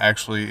don't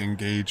actually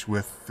engage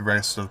with the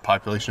rest of the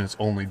population. It's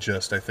only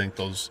just, I think,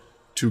 those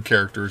two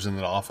characters in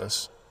the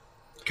office.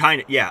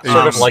 Kind of, yeah.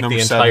 Sort of like Number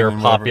the 7 entire and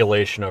whatever.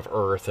 population of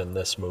Earth in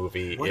this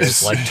movie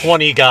is like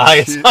 20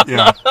 guys.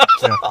 Yeah.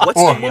 What's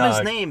Or- the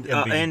woman's name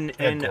in the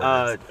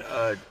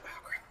in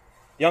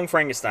Young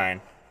Frankenstein?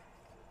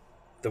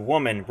 The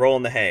woman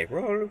rolling the hay.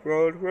 Roll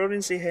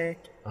and see hay.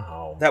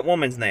 Oh, That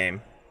woman's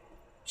name.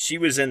 She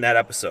was in that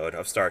episode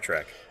of Star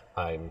Trek.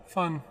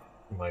 Fun.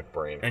 My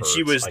brain And hurts.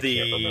 she was I can't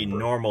the remember.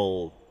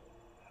 normal...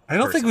 I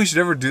don't think we should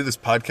ever do this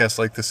podcast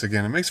like this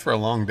again. It makes for a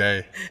long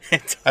day.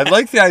 I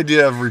like the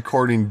idea of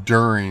recording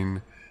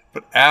during,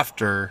 but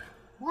after.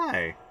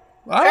 Why?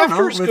 I don't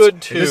After's know.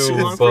 good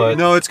too, but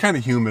no, it's kind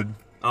of humid.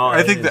 Oh,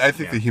 I think it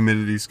is, the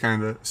humidity's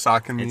kind of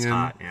socking me It's in.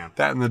 hot, yeah.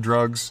 That and the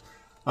drugs.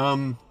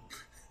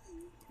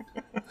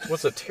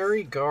 was it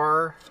Terry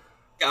Garr?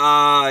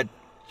 I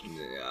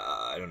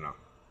don't know.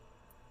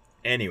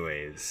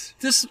 Anyways.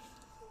 This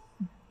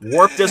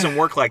Warp doesn't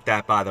work like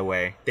that, by the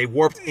way. They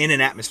warped in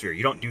an atmosphere.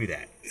 You don't do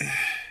that.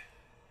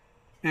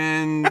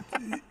 and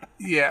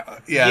yeah.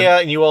 Yeah,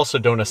 and you also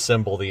don't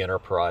assemble the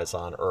Enterprise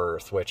on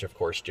Earth, which, of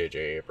course, J.J.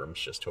 Abrams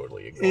just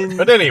totally ignored.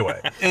 But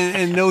anyway.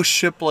 and no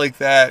ship like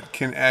that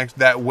can act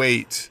that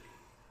weight.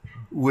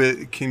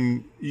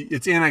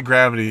 It's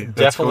anti-gravity that's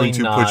Definitely going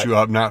to not. put you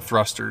up, not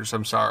thrusters.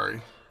 I'm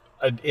sorry.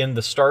 In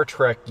the Star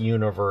Trek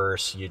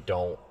universe, you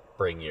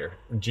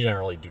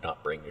generally do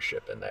not bring your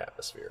ship in the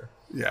atmosphere.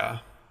 Yeah.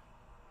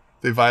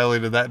 They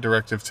violated that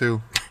directive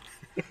too.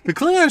 The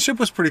Klingon ship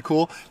was pretty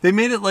cool. They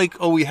made it like,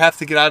 we have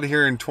to get out of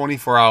here in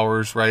 24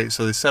 hours, right?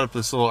 So they set up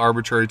this little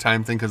arbitrary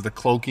time thing because the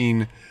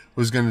cloaking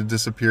was going to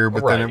disappear, but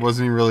then Right. it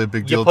wasn't even really a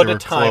big deal. You put They a were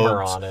timer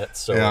cloaked. on it,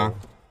 so... Yeah.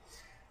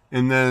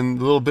 And then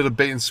a little bit of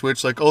bait and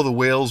switch, like, the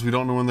whales, we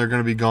don't know when they're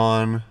going to be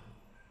gone.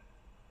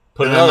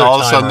 Put And then another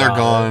all of a sudden timer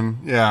they're on it. gone.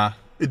 Yeah.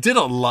 It did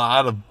a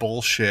lot of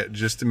bullshit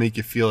just to make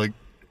you feel like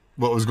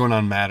what was going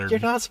on mattered. You're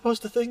not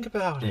supposed to think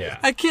about it. Yeah.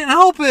 I can't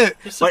help it.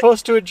 You're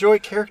supposed to enjoy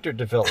character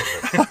development.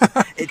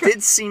 It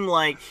did seem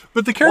like...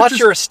 But the characters... Watch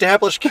your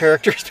established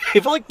characters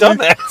behave like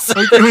dumbasses.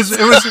 Like,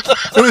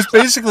 it was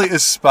basically,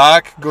 is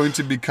Spock going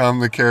to become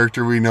the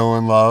character we know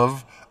and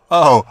love?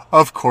 Oh,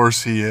 of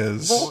course he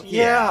is. Well,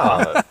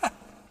 yeah.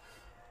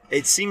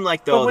 It seemed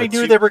like, though... But we the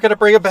knew two- they were going to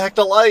bring him back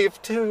to life,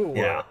 too.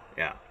 Yeah.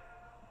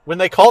 When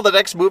they call the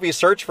next movie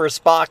Search for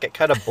Spock, it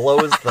kind of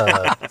blows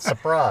the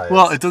surprise.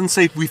 Well, it doesn't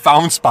say we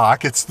found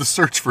Spock. It's the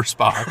search for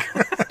Spock.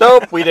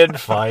 Nope, we didn't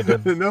find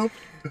him. Nope.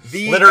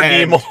 Leonard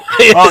end.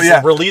 Nimoy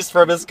is released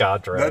from his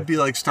contract. That'd be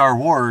like Star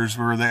Wars,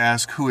 where they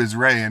ask who is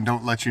Rey and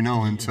don't let you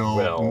know until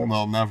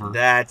never.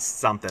 That's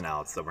something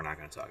else that we're not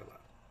going to talk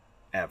about.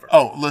 Ever.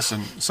 Oh,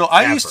 listen. So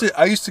I used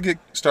to get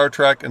Star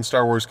Trek and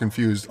Star Wars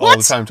confused all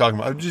the time talking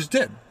about. I just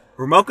did.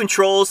 Remote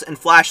controls and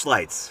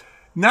flashlights.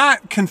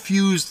 Not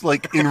confused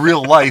like in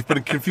real life,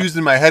 but confused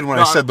in my head when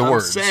I said the I'm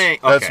words. saying-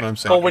 That's okay. what I'm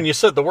saying. Well, when you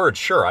said the word,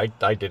 sure, I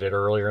did it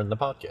earlier in the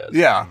podcast.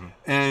 Yeah,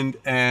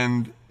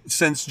 and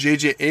since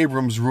J.J.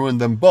 Abrams ruined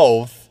them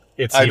both,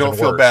 It's I even don't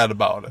feel worse. bad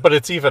about it. But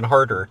it's even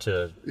harder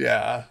to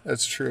Yeah,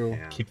 that's true.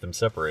 keep them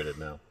separated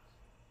now.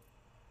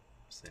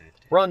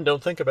 Run,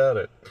 don't think about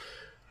it.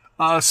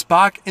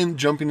 Spock and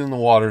jumping in the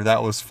water,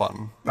 that was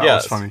fun. That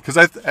Yes. was funny. Because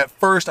at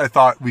first I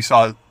thought we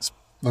saw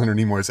Leonard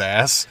Nimoy's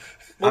ass.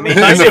 I mean,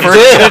 kind he's of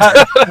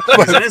did.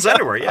 he's in his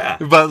underwear, yeah.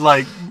 But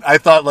like, I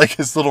thought like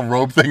his little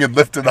robe thing had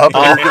lifted up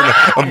here,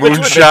 a Which would make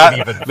moonshot. it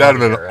even That'd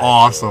have been funnier,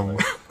 awesome.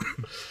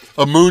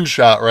 A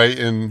moonshot, right?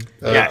 In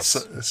Yes.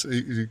 so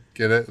you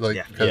get it, like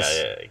Yeah. 'cause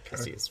Yeah,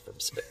 because he's from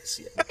space.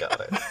 Yeah, got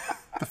it.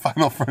 the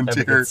final I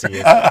frontier, could see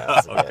his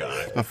ass.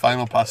 Yeah. the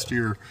final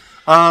posture.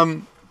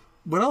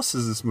 What else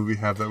does this movie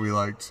have that we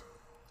liked?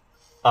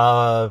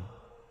 All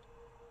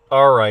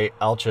right,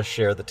 I'll just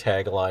share the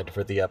tagline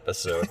for the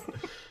episode.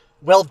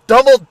 Well,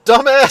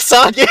 dumbass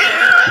on you!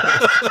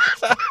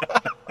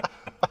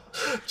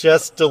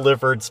 Just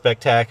delivered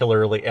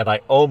spectacularly, and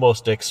I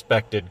almost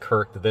expected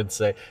Kirk to then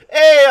say,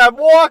 "Hey, I'm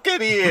walking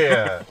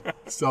here."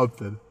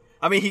 Something.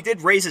 I mean, he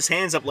did raise his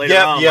hands up later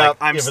on. Yep. Like,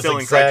 I'm it was still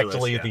exactly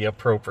incredulous. Yeah. the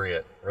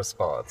appropriate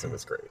response. It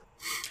was great.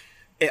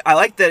 I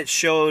like that it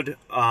showed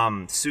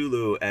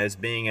Sulu as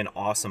being an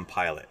awesome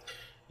pilot.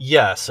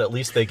 Yes, at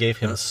least they gave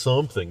him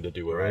something to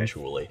do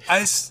eventually.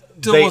 I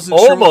still They wasn't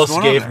sure what was almost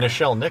going gave on there.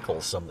 Nichelle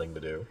Nichols something to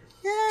do.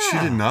 She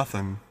did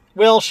nothing.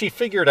 Well, she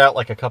figured out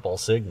like a couple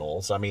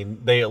signals. I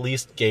mean, they at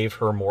least gave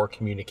her more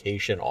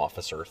communication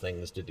officer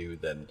things to do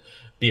than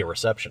be a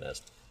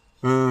receptionist.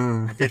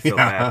 I did feel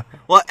bad.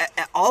 Well,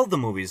 at all of the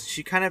movies,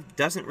 she kind of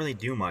doesn't really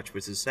do much,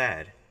 which is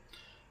sad.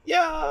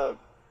 Yeah,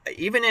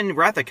 Even in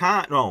Wrath of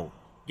Khan,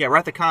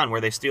 Wrath of Khan,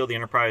 where they steal the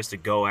Enterprise to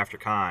go after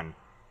Khan,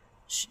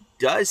 she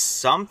does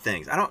some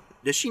things.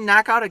 Does she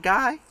knock out a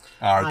guy?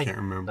 I can't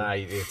remember.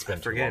 It's been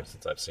too forget. long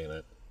since I've seen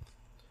it.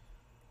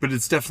 But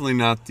it's definitely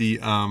not the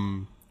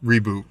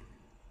reboot.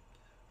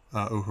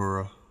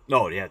 Uhura.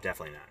 No, yeah,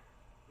 definitely not.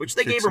 Which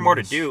they gave Kicks her more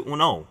to ass. do. Well,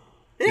 no.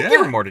 They didn't Yeah.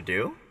 give her more to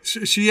do.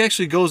 She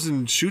actually goes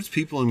and shoots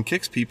people and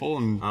kicks people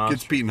and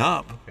gets beaten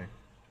up. Okay.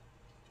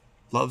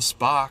 Loves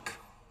Spock.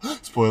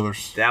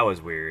 Spoilers. That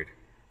was weird.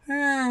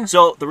 Eh.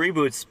 So, the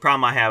reboots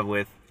problem I have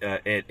with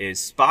it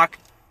is Spock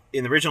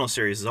in the original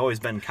series has always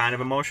been kind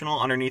of emotional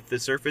underneath the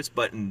surface,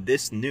 but in the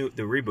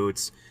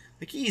reboots,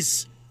 like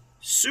he's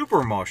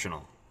super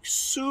emotional.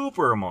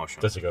 Super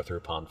emotional. Does he go through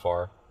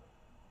Ponfar?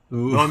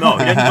 No,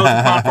 he doesn't go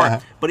through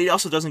Ponfar, but he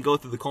also doesn't go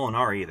through the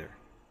Kolinar either.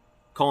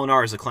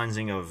 Kolinar is a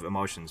cleansing of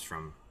emotions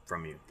from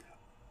you.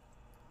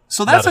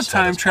 So that's Not a as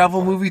fun time as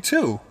travel Ponfar. movie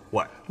too.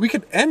 What? We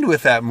could end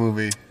with that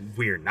movie.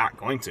 We're not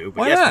going to,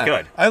 but Why yes, not? we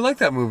could. I like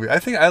that movie.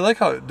 I like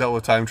how it dealt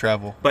with time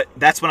travel. But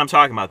that's what I'm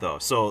talking about, though.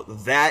 So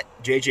that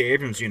J.J.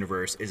 Abrams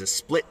universe is a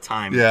split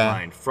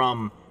timeline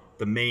from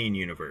the main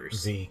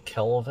universe. The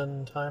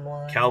Kelvin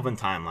timeline? Kelvin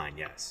timeline,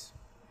 yes.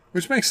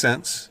 Which makes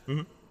sense.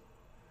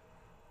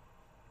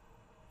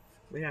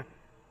 But yeah.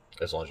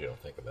 As long as you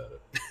don't think about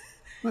it.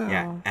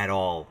 Yeah, at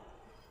all.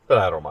 But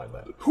I don't mind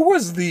that. Who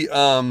was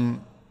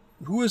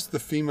the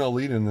female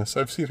lead in this?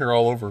 I've seen her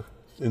all over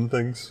in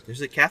things.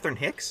 There's a Catherine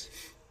Hicks?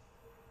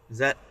 Is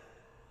that...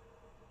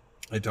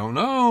 I don't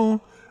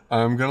know.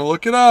 I'm gonna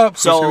look it up.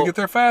 So it's gonna get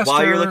there faster.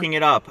 while you're looking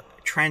it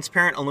up,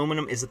 transparent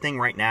aluminum is a thing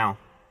right now.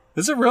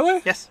 Is it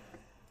really? Yes.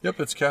 Yep,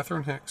 it's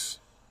Catherine Hicks.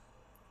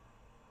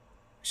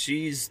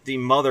 She's the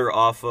mother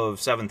off of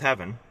Seventh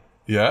Heaven,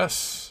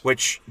 Yes.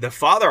 which the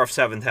father of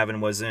Seventh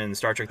Heaven was in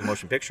Star Trek The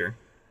Motion Picture.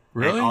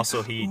 Really? And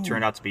also he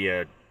turned out to be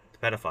a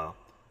pedophile.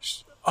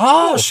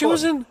 Oh, she fun.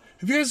 was in.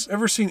 Have you guys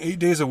ever seen 8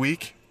 Days a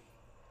Week?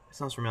 That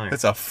sounds familiar.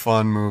 It's a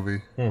fun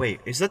movie. Wait,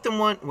 is that the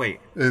one? Wait.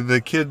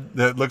 The kid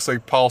that looks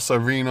like Paul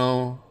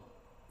Sorvino,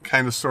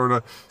 kind of, sort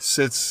of,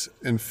 sits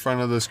in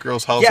front of this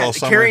girl's house all Yeah,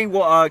 summer. Carrie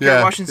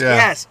Washington. yeah.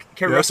 Yes,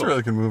 Carrie Yeah, that's a Russell.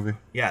 really good movie.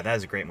 Yeah, that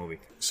is a great movie.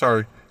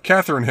 Sorry,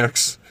 Catherine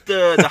Hicks.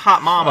 The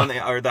hot mom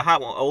or the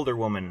hot older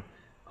woman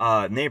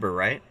neighbor,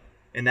 right?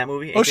 In that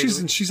movie. Oh, 8 Days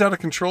a Week? she's out of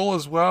control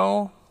as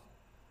well.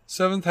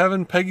 Seventh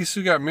Heaven. Peggy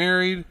Sue got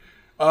married.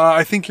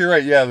 I think you're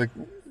right. Yeah,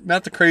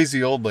 not the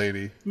crazy old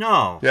lady.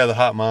 No. Yeah, the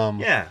hot mom.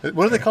 Yeah.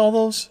 What do they call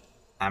those?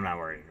 I'm not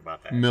worried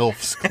about that.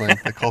 MILFs, Clint.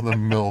 They call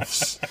them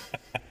MILFs.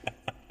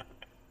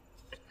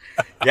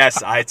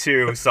 Yes, I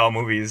too saw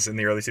movies in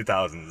the early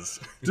 2000s.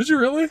 Did you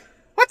really?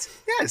 What?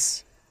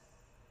 Yes.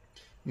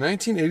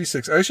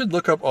 1986. I should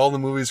look up all the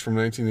movies from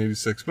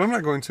 1986, but I'm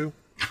not going to.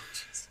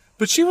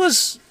 But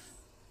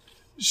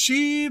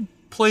she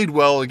played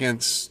well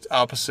against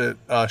opposite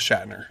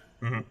Shatner.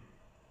 Mm-hmm.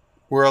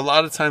 Where a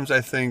lot of times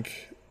I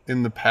think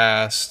in the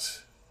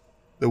past,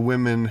 the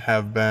women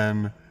have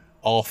been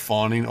all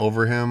fawning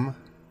over him.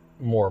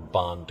 More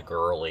Bond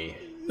girly.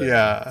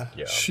 Yeah.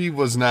 Yeah. She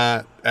was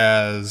not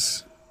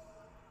as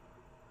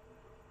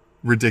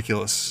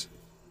ridiculous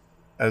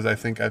as I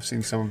think I've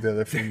seen some of the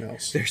other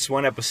females. There's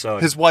one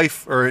episode. His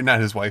wife, or not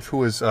his wife, who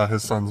was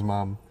his son's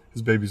mom,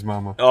 his baby's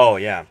mama. Oh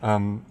yeah.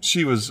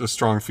 She was a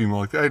strong female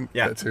like that.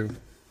 Yeah. That too.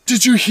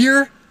 Did you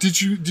hear? Did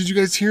you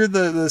guys hear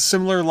the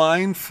similar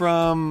line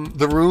from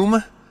The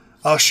Room?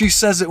 Oh, she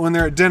says it when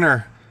they're at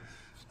dinner.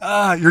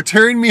 You're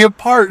tearing me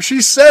apart.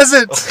 She says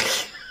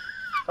it.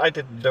 I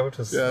didn't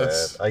notice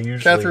Yes. that. I usually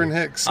Catherine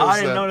Hicks says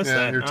I didn't notice yeah,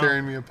 that, You're no.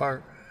 tearing me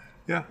apart.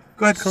 Yeah.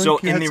 Go ahead, Clint. So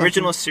You in had the something?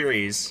 original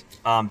series,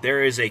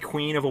 there is a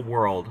queen of a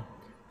world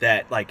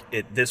that like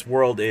this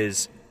world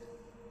is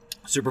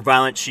super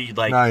violent. She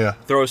like Naya.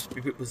 throws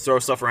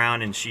stuff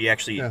around, and she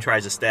actually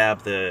tries to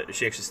stabs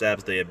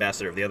the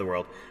ambassador of the other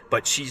world.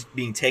 But she's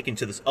being taken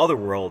to this other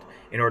world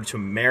in order to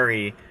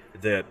marry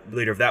the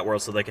leader of that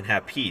world so they can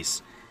have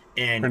peace.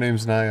 And Her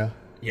name's Naya.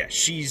 yeah,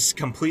 she's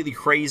completely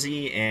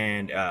crazy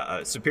and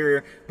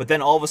superior. But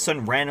then all of a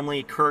sudden,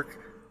 randomly, Kirk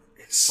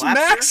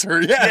Smacks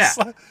her. Yes.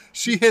 Yeah.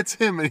 She hits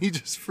him, and he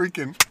just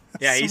freaking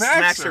He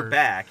smacks her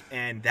back,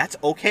 and that's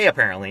okay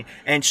apparently.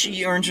 And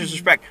she earns his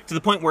respect to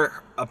the point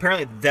where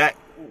apparently that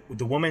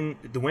the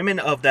women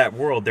of that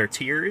world, their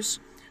tears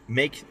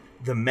make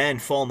the men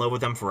fall in love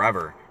with them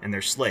forever, and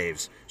they're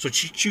slaves. So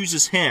she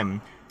chooses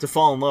him to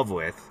fall in love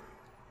with,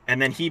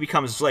 and then he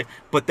becomes a slave.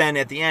 But then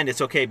at the end,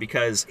 it's okay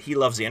because he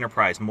loves the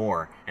Enterprise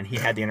more, and he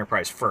had the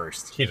Enterprise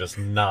first. He does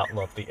not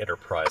love the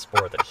Enterprise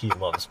more than he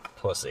loves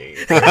pussy.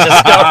 There's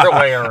just no other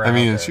way around. I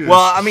mean,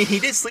 it. He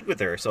did sleep with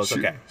her, so it's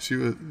okay. She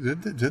was.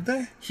 Did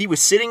they? He was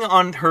sitting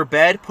on her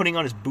bed, putting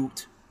on his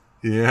boot.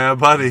 Yeah,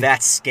 buddy.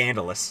 That's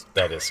scandalous.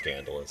 That is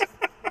scandalous.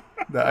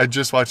 I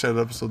just watched that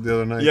episode the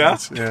other night. Yeah?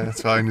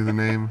 That's how I knew the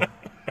name.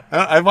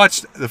 I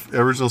watched the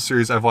original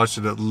series. I've watched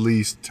it at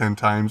least 10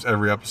 times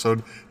every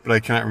episode, but I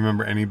cannot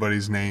remember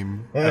anybody's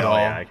name at all.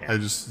 Yeah, I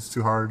can't. It's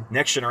too hard.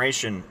 Next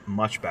Generation,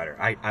 much better.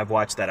 I've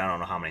watched that I don't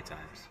know how many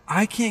times.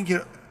 I can't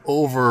get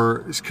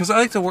over, because I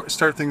like to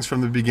start things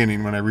from the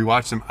beginning when I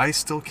rewatch them. I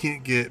still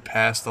can't get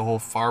past the whole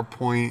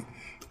Farpoint.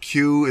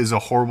 Q is a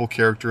horrible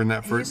character in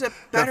that first. He's a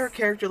better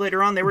character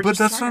later on. But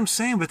that's what I'm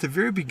saying. But at the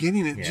very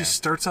beginning, it just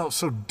starts out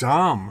so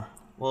dumb.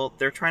 Well,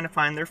 they're trying to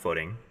find their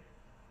footing,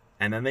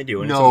 and then they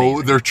do, and it's No,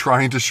 amazing. they're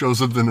trying to show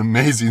something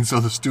amazing, so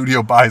the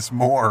studio buys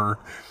more.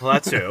 Well,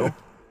 that too.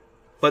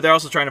 But they're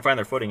also trying to find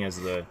their footing as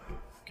the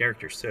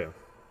characters too.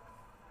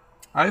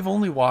 I've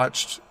only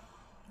watched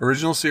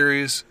original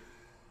series,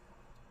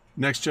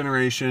 Next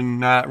Generation,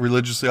 not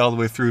religiously all the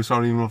way through, so I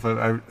don't even know if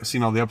I've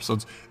seen all the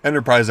episodes.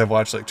 Enterprise, I've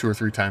watched like 2 or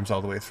 3 times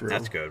all the way through.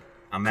 That's good.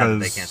 I'm mad that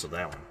they canceled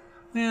that one.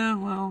 Yeah,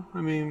 well, I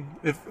mean,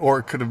 it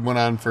could have went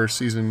on for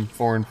season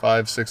 4 and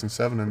 5, 6 and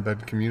 7 in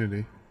Bed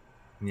Community.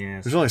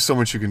 Yeah. There's only so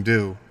much you can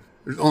do.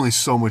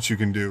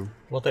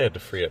 Well, they had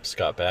to free up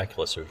Scott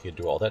Bakula so he could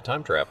do all that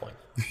time traveling.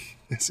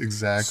 Yes,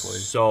 exactly.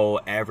 So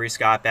every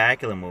Scott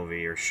Bakula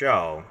movie or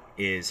show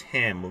is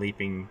him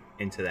leaping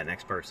into that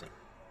next person.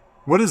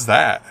 What is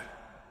that?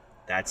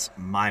 That's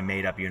my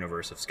made-up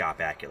universe of Scott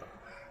Bakula.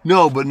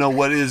 No,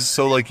 what is,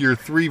 so like your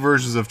 3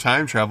 versions of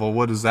time travel,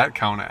 what does that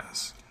count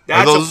as?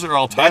 Those are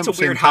all time, that's a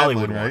same weird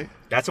Hollywood timeline, one. right?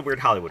 That's a weird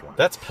Hollywood one.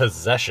 That's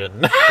possession.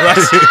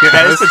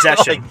 That is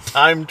possession. Like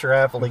time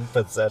traveling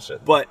possession.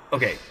 But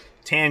okay,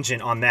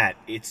 tangent on that.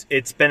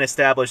 It's been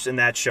established in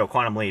that show,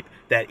 Quantum Leap,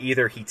 that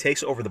either he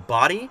takes over the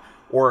body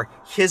or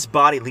his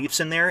body leaps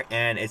in there,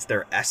 and it's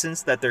their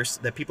essence that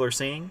people are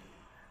seeing.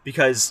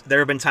 Because there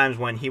have been times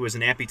when he was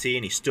an amputee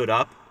and he stood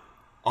up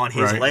on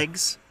his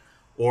legs,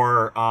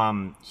 or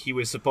he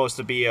was supposed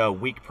to be a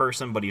weak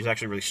person, but he was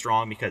actually really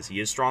strong because he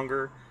is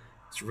stronger.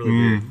 It's really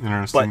weird.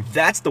 Interesting. But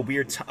that's the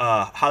weird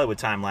Hollywood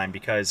timeline,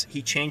 because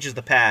he changes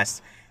the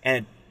past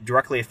and it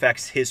directly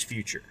affects his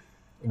future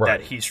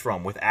that he's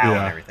from with Al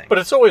and everything. But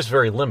it's always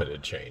very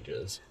limited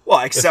changes.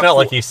 Well, except it's not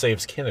like he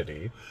saves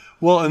Kennedy.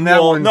 Well, and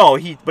that one... no,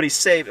 he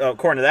saved,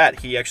 according to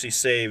that, he actually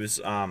saves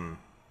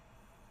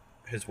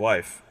his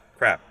wife.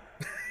 Crap.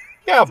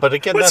 Yeah, but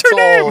again, What's that's her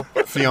all...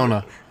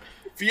 name?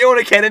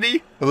 Fiona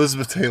Kennedy?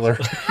 Elizabeth Taylor.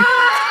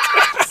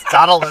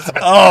 Not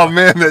Elizabeth. Oh,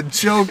 man, that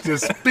joke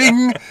just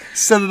bing,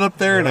 set it up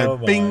there, and I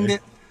binged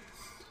it.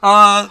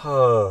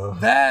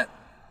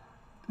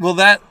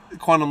 That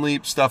Quantum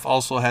Leap stuff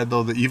also had,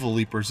 though, the Evil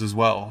Leapers as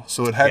well.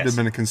 So it had to have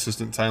been a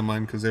consistent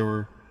timeline because they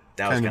were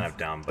kind of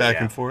dumb, but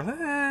back and forth.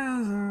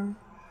 I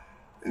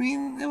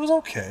mean, it was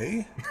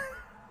okay.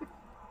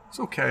 It's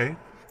okay. You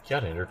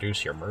gotta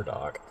introduce your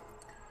Murdoch.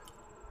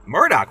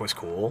 Murdoch was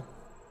cool.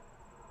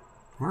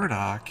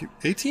 Murdoch?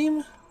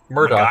 A-Team?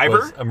 Murdoch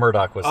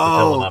MacGyver? was the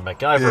villain on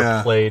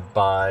MacGyver, played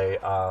by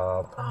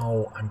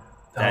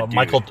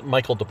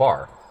Michael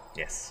DeBar.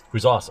 Yes.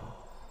 Who's awesome.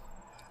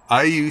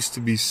 I used to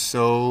be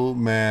so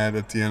mad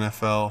at the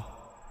NFL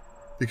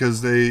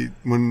because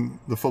when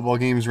the football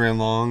games ran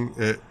long,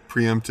 it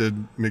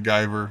preempted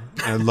MacGyver.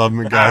 I love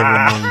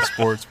MacGyver more than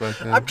sports back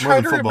then. I'm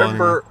trying to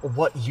remember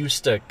what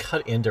used to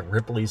cut into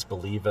Ripley's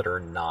Believe It or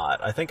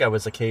Not. I think I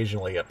was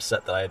occasionally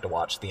upset that I had to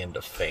watch the end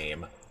of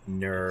Fame.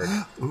 Nerd.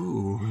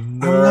 Ooh.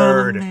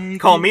 Nerd.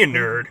 Call me a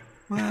nerd.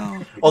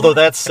 Well. Although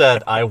that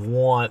said, I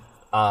want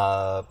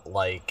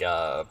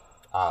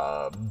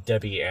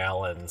Debbie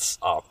Allen's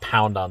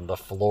pound on the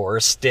floor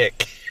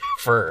stick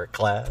for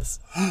class.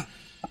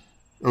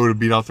 Oh, to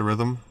beat out the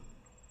rhythm?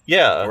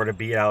 Yeah. Or to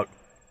beat out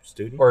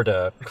students? Or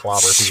to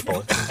clobber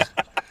people.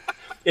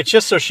 It's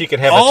just so she could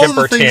have a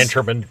temper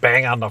tantrum and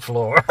bang on the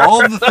floor.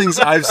 All the things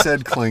I've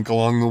said, Clink,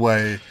 along the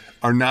way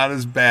are not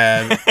as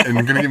bad and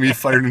going to get me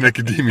fired in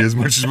academia as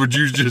much as what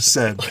you just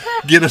said.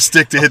 Get a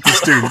stick to hit the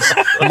students.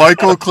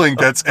 Michael Clink,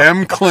 that's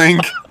M.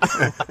 Clink.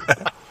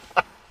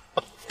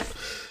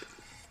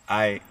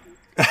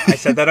 I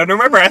said that under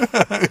my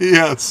breath.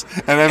 Yes,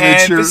 and I made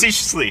And sure.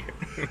 facetiously.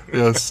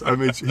 Yes, I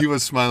made. He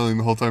was smiling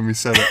the whole time he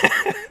said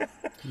it,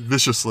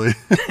 viciously.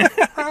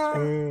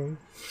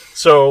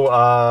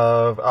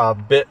 So,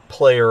 bit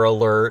player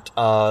alert.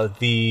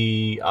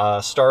 The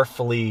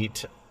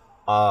Starfleet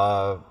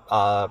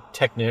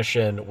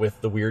technician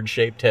with the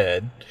weird-shaped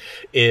head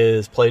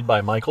is played by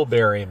Michael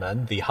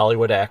Berryman, the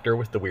Hollywood actor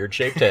with the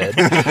weird-shaped head.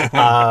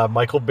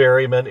 Michael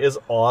Berryman is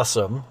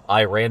awesome.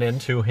 I ran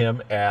into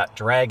him at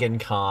Dragon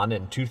Con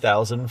in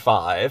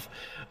 2005.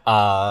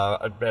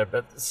 I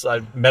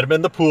met him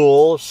in the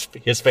pool.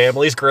 His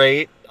family's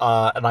great,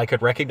 and I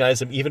could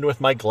recognize him even with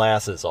my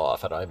glasses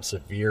off, and I'm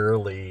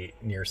severely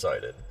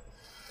nearsighted.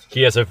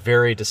 He has a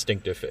very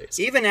distinctive face.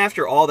 Even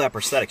after all that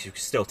prosthetics, you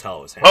can still tell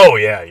it was him. Oh,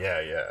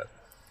 yeah.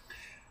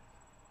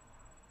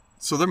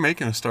 So they're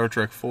making a Star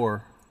Trek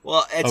 4.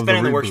 Well, it's Of been the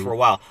in the works reboot. for a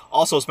while.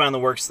 Also, it's been in the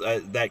works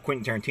that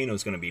Quentin Tarantino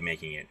is going to be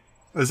making it.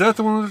 Is that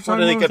the one they're What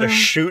talking are they about? going to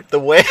shoot the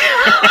whale?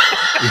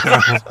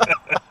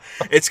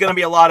 It's going to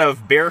be a lot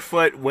of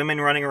barefoot women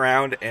running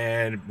around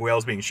and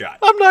whales being shot.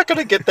 I'm not going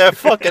to get that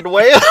fucking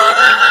whale.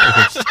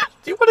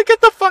 Do you want to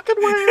get the fucking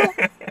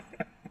whale?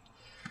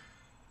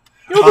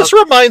 You know, this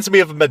reminds me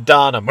of a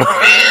Madonna movie.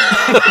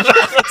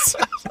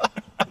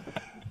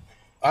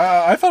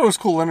 I thought it was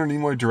cool Leonard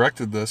Nimoy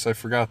directed this. I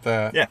forgot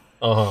that. Yeah.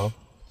 Uh-huh.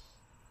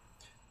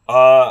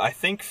 I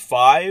think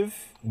 5.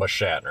 Was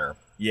Shatner.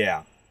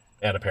 Yeah.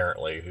 And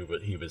apparently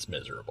he was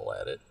miserable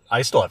at it.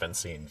 I still haven't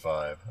seen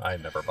 5. I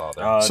never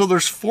bothered. So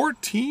there's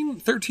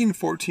 14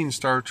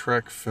 Star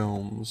Trek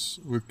films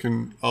with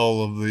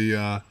all of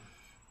the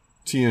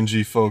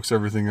TNG folks,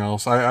 everything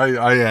else.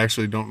 I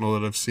actually don't know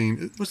that I've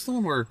seen. What's the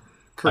one where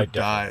Kirk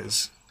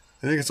dies?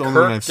 I think it's the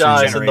only one Kirk I've seen.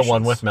 dies in the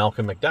one Generations. with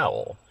Malcolm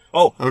McDowell.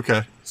 Oh,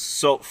 Okay.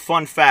 so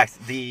fun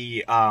fact: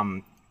 the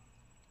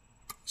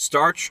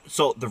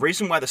So the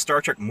reason why the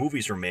Star Trek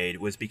movies were made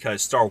was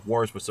because Star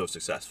Wars was so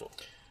successful.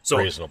 So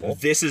Reasonable.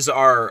 This is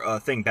our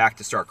thing back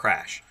to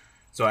Starcrash.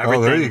 So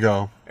everything, there you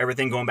go.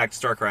 Everything going back to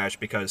Starcrash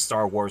because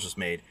Star Wars was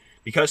made.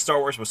 Because Star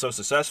Wars was so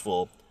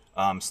successful,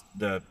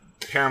 the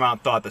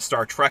Paramount thought that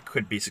Star Trek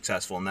could be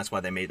successful, and that's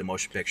why they made the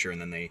motion picture.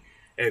 And then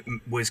it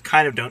was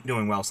kind of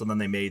doing well, so then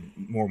they made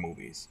more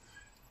movies.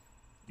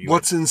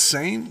 What's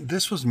insane?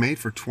 This was made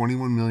for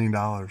 $21 million.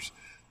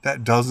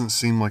 That doesn't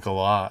seem like a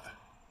lot,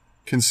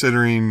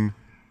 considering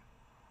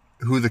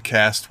who the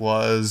cast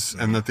was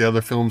and that the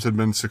other films had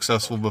been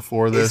successful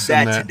before this. Is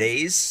that, and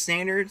today's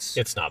standards?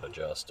 It's not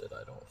adjusted,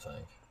 I don't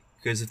think.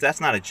 Because if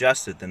that's not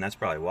adjusted, then that's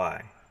probably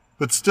why.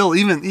 But still,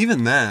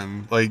 even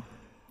then, like,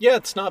 Yeah,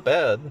 it's not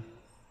bad.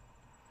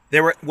 They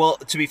were, well,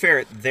 to be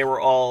fair, they were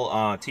all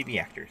TV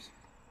actors.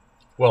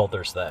 Well,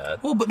 there's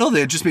that. well, but no, they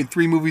had just made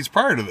 3 movies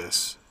prior to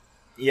this.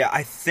 Yeah,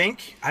 I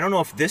don't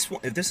know if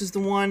this is the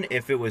one,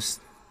 if it was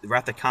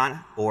Wrath of Khan,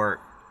 or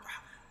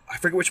I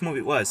forget which movie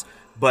it was,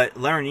 but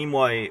Leonard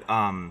Nimoy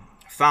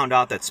found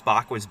out that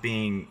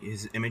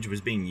his image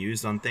was being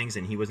used on things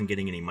and he wasn't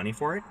getting any money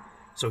for it.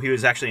 So he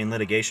was actually in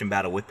litigation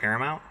battle with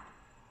Paramount,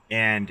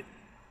 and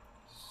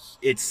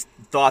it's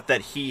thought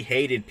that he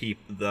hated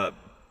the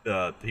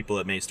people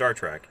that made Star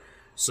Trek.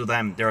 So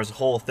then there was a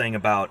whole thing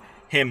about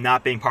him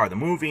not being part of the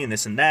movie and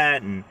this and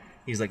that, and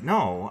he's like,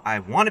 no, I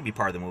want to be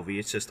part of the movie.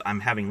 It's just I'm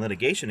having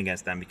litigation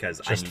against them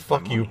because I Just need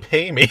fuck my you, money.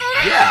 pay me.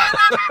 Yeah.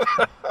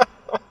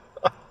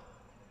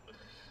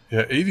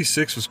 Yeah,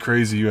 86 was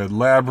crazy. You had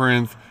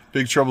Labyrinth,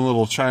 Big Trouble in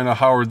Little China,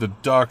 Howard the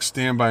Duck,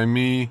 Stand By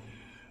Me,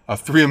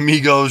 Three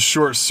Amigos,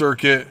 Short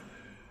Circuit,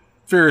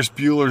 Ferris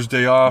Bueller's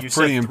Day Off, You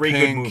Pretty said in 3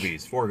 Pink, good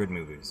movies, 4 good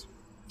movies.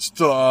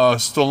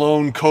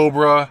 Stallone,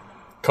 Cobra,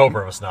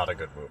 Cobra was not a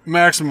good movie.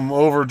 Maximum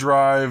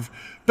Overdrive,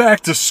 Back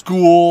to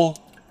School,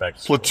 Back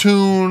to School.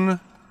 Platoon,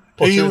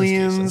 Platoon's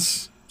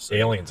Aliens,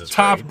 Aliens is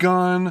Top great.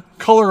 Gun,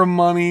 Color of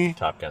Money,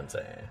 Top Gun's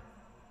A.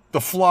 The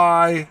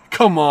Fly.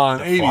 Come on,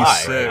 The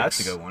 86. Fly, that's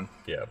a good one.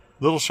 Yeah.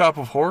 Little Shop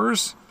of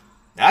Horrors.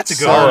 That's a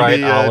good All one. right,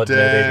 Sandia I'll admit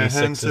de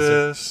 86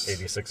 Gentes.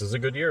 86 is a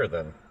good year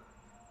then.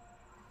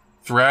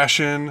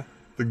 Thrashin',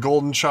 The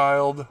Golden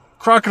Child,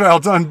 Crocodile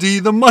Dundee,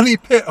 The Money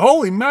Pit.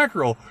 Holy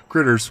mackerel.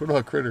 Critters. What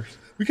about Critters?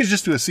 We could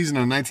just do a season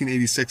of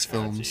 1986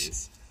 films.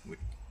 Jeez.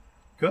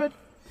 Good.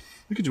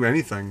 We could do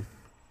anything.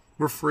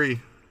 We're free.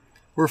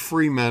 We're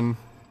free men.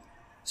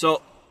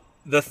 So,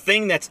 the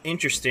thing that's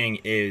interesting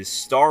is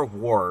Star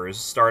Wars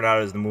started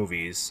out as the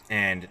movies,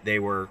 and they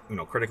were,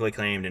 critically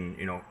acclaimed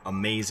and,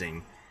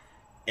 amazing.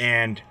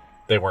 And,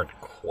 They weren't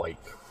quite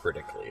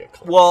critically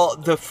acclaimed. well,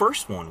 the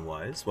first one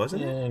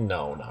wasn't it?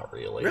 No, not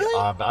really.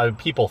 Really?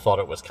 People thought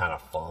it was kind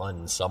of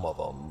fun, some of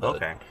them. But,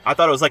 Okay. I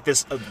thought it was like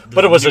this.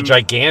 But it was a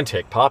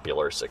gigantic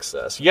popular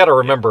success. You got to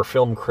remember,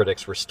 film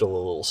critics were still a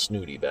little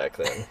snooty back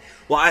then.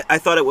 Well, I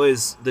thought it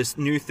was this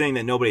new thing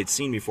that nobody had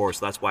seen before,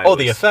 so that's why. Oh,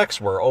 the effects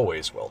were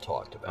always well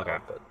talked about. Okay.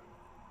 But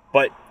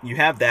But you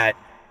have that,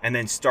 and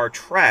then Star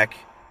Trek,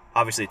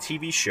 obviously a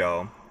TV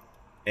show,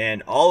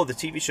 and all of the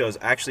TV shows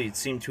actually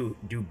seem to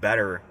do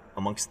better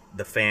amongst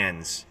the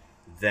fans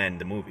than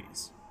the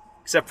movies,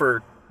 except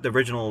for the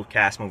original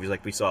cast movies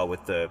like we saw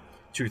with the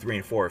 2, 3,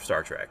 and 4 of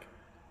Star Trek.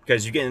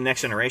 Because you get in the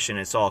Next Generation,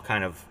 it's all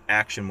kind of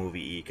action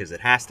movie-y because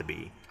it has to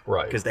be.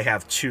 Right. Because they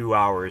have 2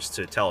 hours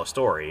to tell a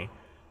story.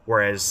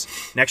 Whereas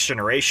Next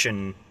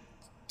Generation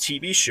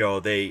TV show,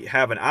 they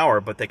have an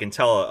hour, but they can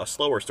tell a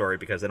slower story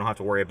because they don't have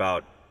to worry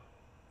about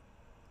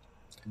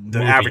the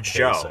Movie average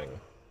Joe. pacing.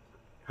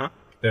 Huh?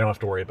 They don't have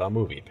to worry about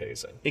movie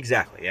pacing.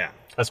 Exactly, yeah.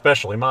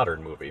 Especially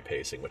modern movie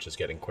pacing, which is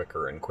getting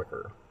quicker and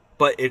quicker.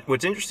 But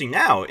what's interesting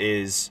now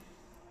is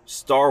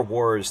Star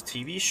Wars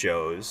TV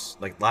shows,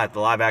 like the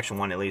live-action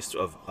one at least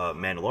of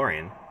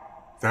Mandalorian.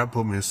 That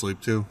put me to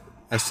sleep too.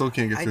 I still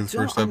can't get through the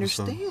first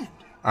episode. Understand.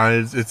 I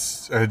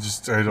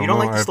don't know. You don't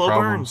like I the have slow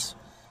problems. burns?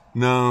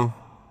 No.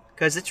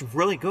 Because it's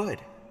really good.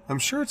 I'm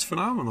sure it's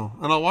phenomenal,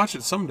 and I'll watch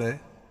it someday.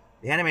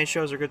 The animated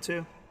shows are good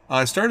too.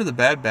 I started the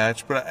Bad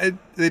Batch, but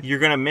You're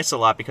going to miss a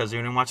lot because you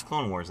didn't watch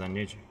Clone Wars then,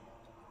 did you?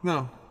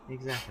 no.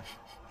 Exactly.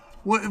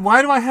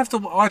 Why do I have to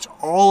watch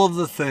all of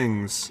the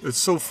things? It's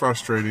so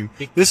frustrating.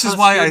 This is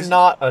why you're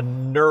not a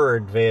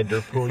nerd,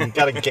 Vanderpool. You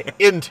got to get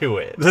into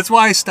it. That's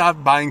why I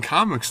stopped buying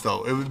comics,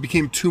 though. It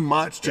became too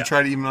much to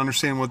try to even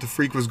understand what the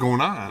freak was going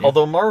on.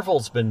 Although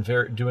Marvel's been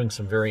doing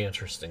some very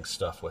interesting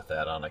stuff with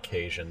that on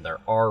occasion, there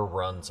are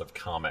runs of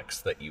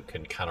comics that you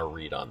can kind of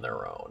read on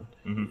their own.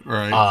 Mm-hmm.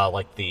 Right.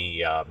 Like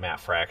the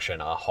Matt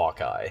Fraction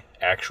Hawkeye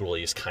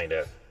actually is kind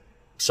of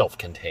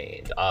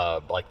self-contained.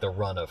 Like the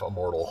run of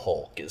Immortal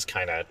Hulk is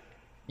kind of...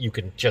 You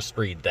can just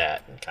read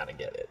that and kind of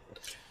get it.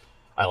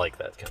 I like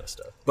that kind of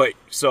stuff. But,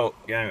 so,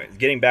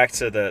 getting back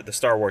to the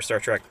Star Wars,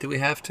 Star Trek. Do we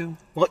have to?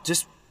 Well,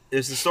 just,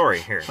 there's the story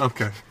here.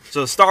 Okay.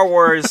 So Star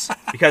Wars,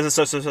 because it's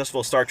so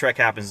successful, Star Trek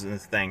happens in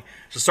this thing.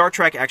 So Star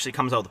Trek actually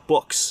comes out with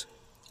books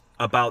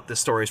about the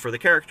stories for the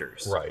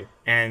characters. Right.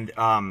 And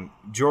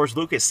George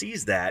Lucas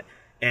sees that,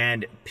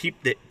 and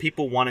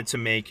people wanted to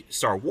make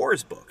Star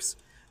Wars books.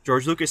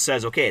 George Lucas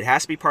says, okay, it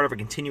has to be part of a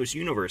continuous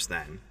universe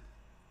then.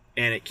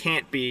 And it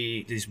can't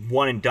be these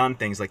one-and-done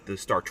things like the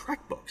Star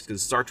Trek books.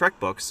 Because the Star Trek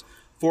books,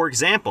 for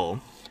example,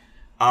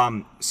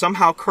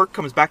 somehow Kirk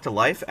comes back to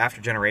life after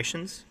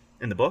generations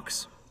in the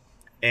books.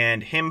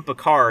 And him and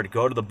Picard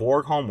go to the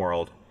Borg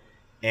homeworld.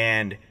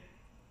 And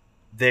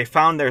they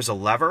found there's a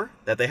lever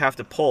that they have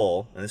to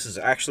pull. And this is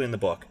actually in the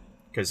book.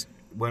 Because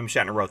William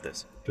Shatner wrote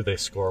this. Did they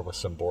score with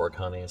some Borg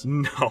honeys?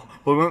 No.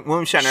 But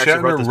William Shatner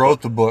actually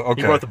wrote the book.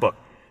 Okay. He wrote the book.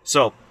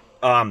 So...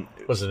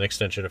 it was an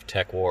extension of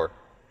Tech War.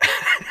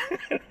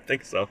 I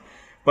think so,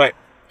 but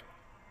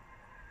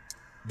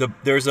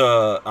there's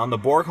on the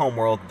Borg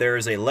homeworld there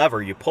is a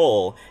lever you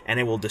pull and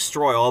it will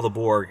destroy all the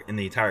Borg in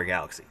the entire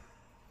galaxy.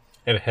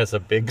 And it has a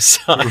big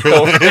sign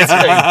over it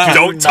saying,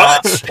 "Don't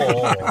touch."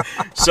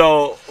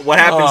 So what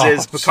happens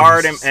is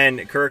Picard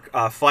and Kirk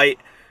fight.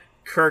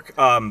 Kirk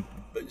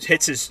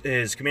hits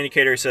his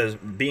communicator, says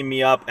 "beam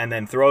me up," and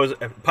then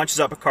punches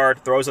up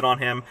Picard, throws it on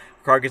him.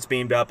 Picard gets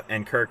beamed up,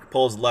 and Kirk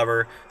pulls the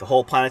lever. The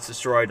whole planet's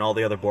destroyed, and all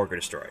the other Borg are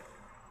destroyed.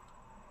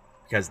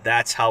 Because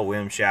that's how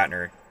William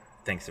Shatner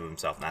thinks of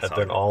himself. And that's and how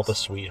then all the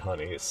sweet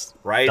honeys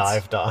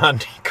dived on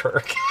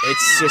Kirk.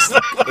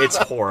 It's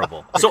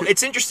horrible. So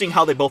it's interesting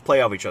how they both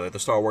play off each other. The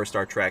Star Wars,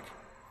 Star Trek,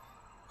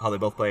 how they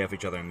both play off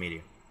each other in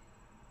media.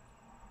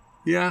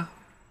 Yeah.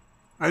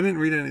 I didn't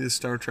read any of the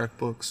Star Trek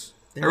books.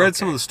 I read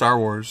some of the Star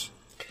Wars.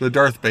 The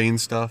Darth Bane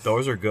stuff.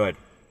 Those are good.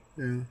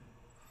 Yeah.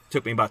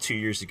 Took me about 2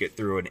 years to get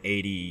through an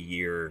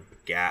 80-year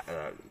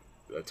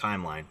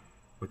timeline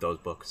with those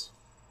books.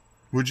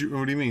 What do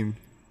you mean?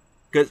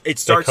 Because it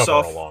starts they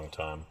cover off a long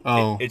time.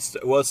 Oh, it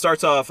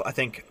starts off I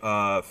think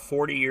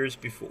 40 years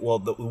before. Well,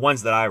 the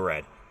ones that I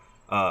read,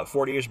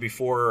 40 years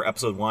before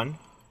Episode 1,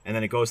 and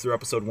then it goes through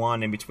Episode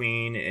 1 in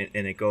between,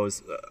 and it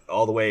goes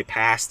all the way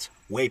past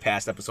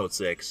Episode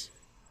 6.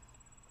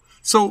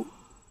 So,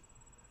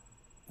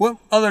 what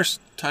other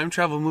time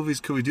travel movies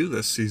could we do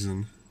this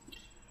season?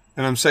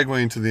 And I'm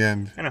segueing to the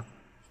end. I know.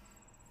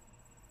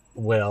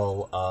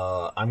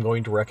 Well, I'm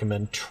going to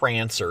recommend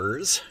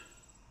Trancers.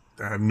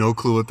 I have no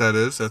clue what that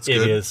is. That's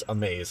good. It is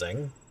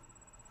amazing.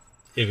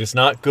 It is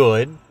not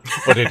good,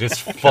 but it is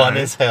fun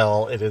as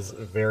hell. It is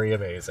very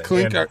amazing.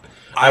 Clink,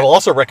 I will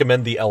also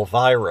recommend the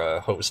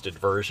Elvira hosted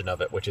version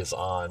of it, which is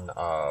on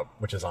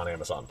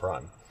Amazon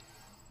Prime.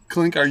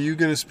 Clink, are you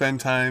going to spend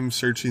time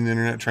searching the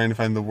internet trying to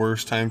find the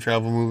worst time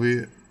travel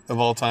movie of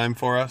all time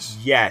for us?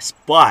 Yes,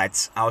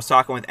 but I was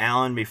talking with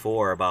Alan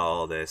before about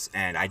all this,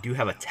 and I do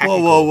have a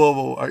technical...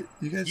 Whoa.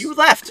 You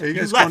left. Are you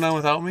guys going on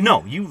without me?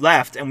 No, you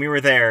left, and we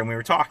were there, and we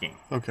were talking.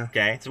 Okay.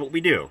 Okay? It's what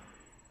we do.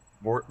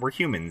 We're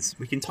humans.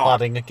 We can talk.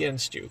 Plotting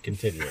against you.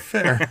 Continue.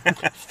 Fair.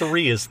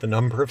 3 is the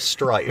number of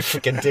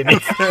strife. Continue.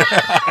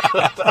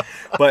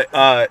 But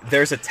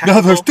there's a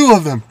technical... No, there's 2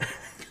 of them.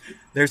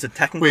 There's a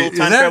technical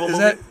time travel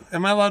movie.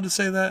 Am I allowed to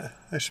say that?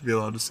 I should be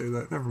allowed to say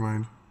that. Never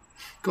mind.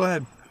 Go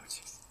ahead.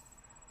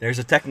 There's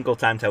a technical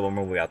time travel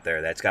movie out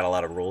there that's got a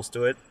lot of rules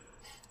to it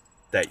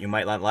that you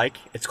might not like.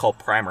 It's called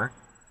Primer.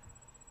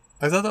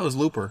 I thought that was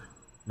Looper.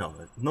 No,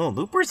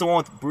 Looper's the one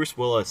with Bruce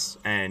Willis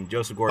and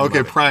Joseph Gordon.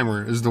 Okay,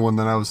 Primer is the one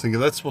that I was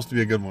thinking. That's supposed to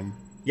be a good one.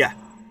 Yeah,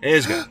 it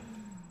is good.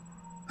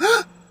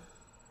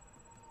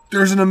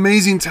 There's an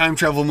amazing time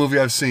travel movie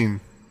I've seen.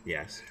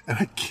 Yes. And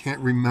I can't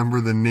remember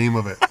the name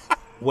of it.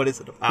 What is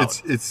it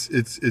about?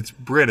 It's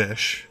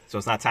British. So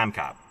it's not Time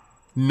Cop.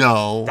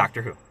 No.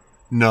 Doctor Who.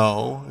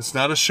 No, it's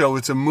not a show.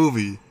 It's a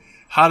movie.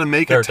 How to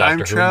make They're a time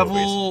Doctor Who travel?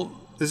 movies.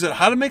 Is it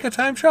How to Make a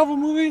Time Travel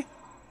movie?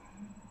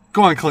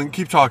 Go on, Clint.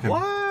 Keep talking.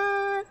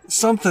 What?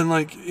 Something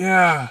like,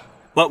 yeah.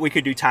 But we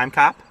could do Time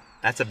Cop.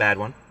 That's a bad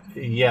one.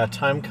 Yeah,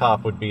 Time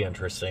Cop would be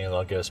interesting, and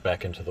that'll get us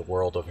back into the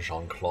world of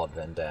Jean-Claude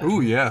Van Damme. Ooh,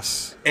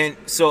 yes. And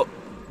so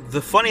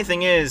the funny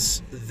thing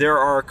is, there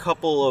are a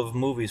couple of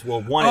movies.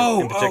 Well, one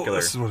in particular.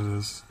 This is what it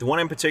is. The one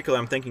in particular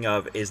I'm thinking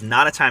of is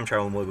not a time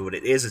travel movie, but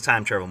it is a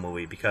time travel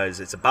movie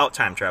because it's about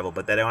time travel,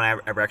 but they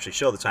don't ever actually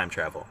show the time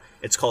travel.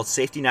 It's called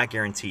Safety Not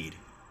Guaranteed.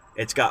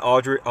 It's got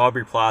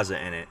Aubrey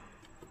Plaza in it,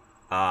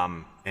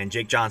 and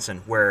Jake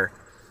Johnson, where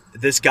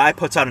this guy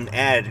puts out an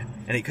ad,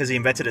 and because he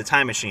invented a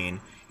time machine,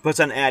 he puts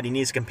out an ad, he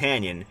needs a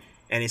companion,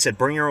 and he said,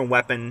 bring your own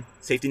weapon,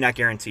 safety not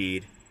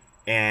guaranteed,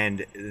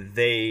 and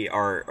they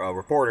are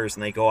reporters,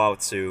 and they go out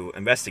to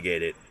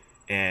investigate it,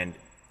 and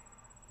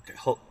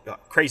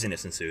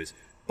craziness ensues.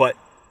 But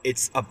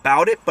it's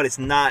about it, but it's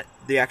not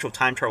the actual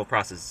time travel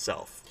process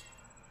itself.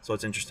 So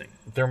it's interesting.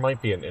 There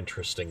might be an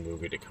interesting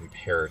movie to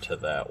compare to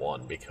that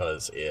one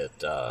because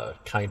it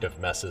kind of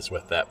messes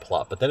with that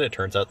plot, but then it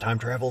turns out time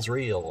travel's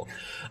real.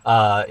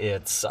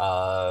 It's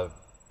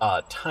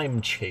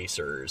Time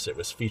Chasers. It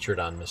was featured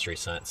on Mystery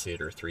Science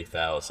Theater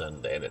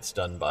 3000, and it's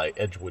done by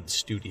Edgewood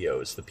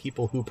Studios, the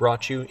people who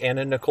brought you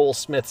Anna Nicole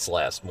Smith's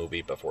last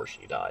movie before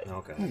she died.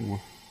 Okay.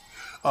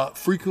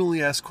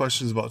 Frequently asked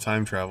questions about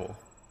time travel.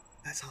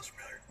 That sounds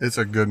familiar. It's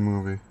a good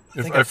movie.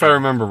 think If I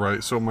remember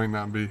right, so it might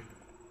not be.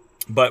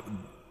 But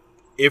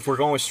if we're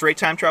going with straight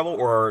time travel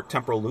or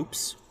temporal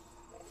loops,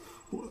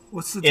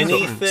 What's the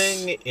difference?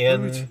 Anything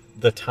in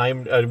the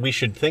time... we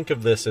should think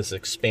of this as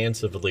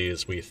expansively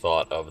as we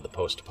thought of the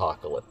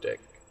post-apocalyptic.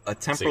 a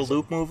temporal season.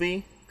 loop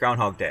movie,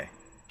 Groundhog Day.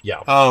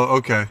 Yeah. Oh,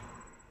 okay.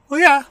 Well,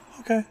 yeah,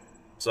 okay.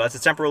 So that's a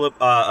temporal loop.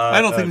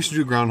 I don't think we should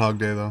do Groundhog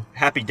Day, though.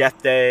 Happy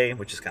Death Day,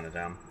 which is kind of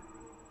dumb.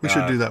 We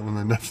should do that one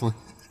then, definitely.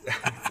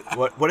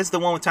 What is the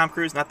one with Tom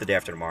Cruise? Not The Day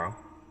After Tomorrow.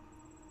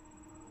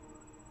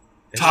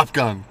 Top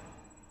Gun.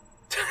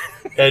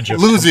 Edge of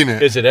Losing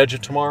it. Is it Edge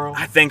of Tomorrow?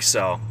 I think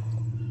so.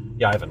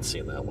 Yeah, I haven't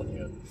seen that one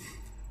yet.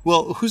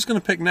 Well, who's going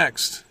to pick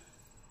next?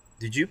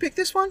 Did you pick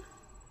this one?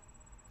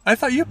 I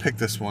thought you picked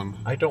this one.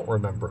 I don't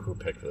remember who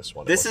picked this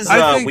one. This It is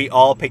wasn't- I think- we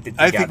all picked it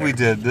together. I think we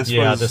did. This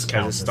yeah, was. this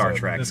counts Star as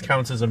Trek. This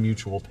counts as a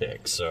mutual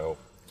pick. So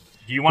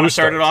Do you want Who to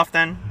start it starts? off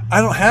then?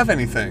 I don't have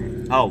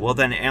anything. Oh well,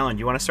 then Alan,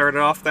 you want to start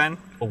it off then?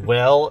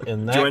 well,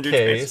 in you that wanna do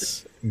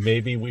case,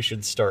 maybe we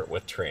should start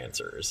with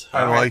Trancers.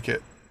 I All right. like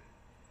it.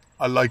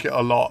 I like it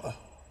a lot.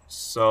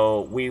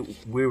 So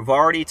we've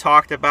already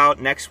talked about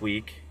next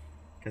week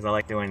because I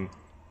like doing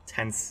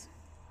tense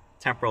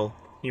temporal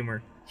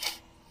humor.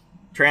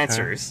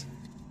 Trancers.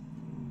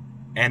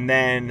 And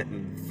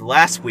then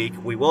last week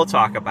we will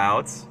talk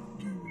about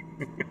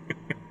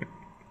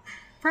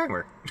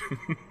Primer.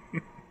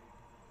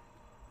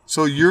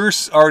 So you're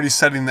already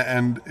setting the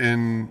end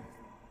in.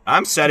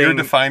 I'm setting. You're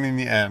defining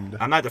the end.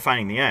 I'm not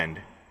defining the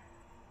end.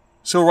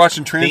 So we're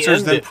watching Trancers,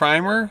 end then it-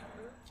 Primer.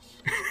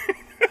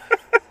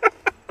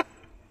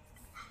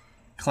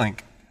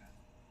 Clink.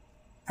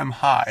 I'm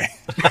high.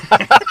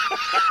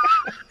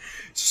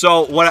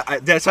 So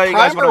what? That's how you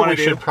guys Primer want we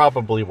to do. should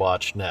probably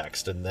watch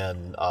next, and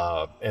then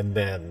of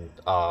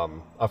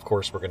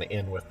course we're going to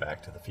end with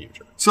Back to the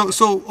Future.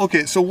 So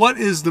okay. So what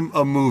is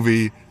a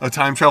movie, a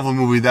time travel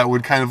movie that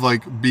would kind of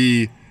like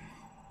be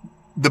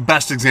the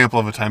best example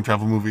of a time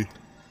travel movie?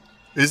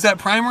 Is that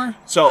Primer?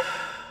 So,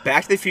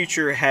 Back to the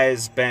Future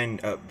has been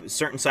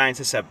certain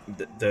scientists have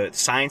the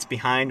science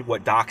behind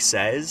what Doc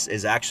says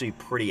is actually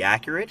pretty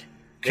accurate.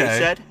 They Okay.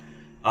 said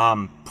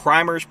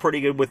Primer's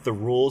pretty good with the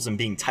rules and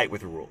being tight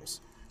with the rules.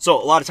 So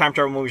a lot of time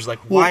travel movies are like,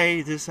 why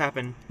did this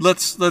happen?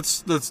 Let's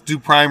do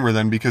Primer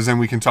then, because then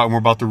we can talk more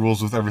about the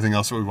rules with everything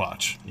else that we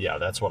watch. Yeah,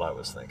 that's what I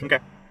was thinking. Okay.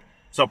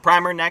 So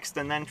Primer next,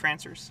 and then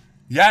Trancers.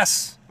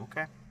 Yes.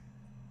 Okay.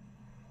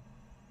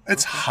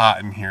 It's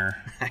hot in here.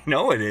 I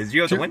know it is.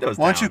 You have the windows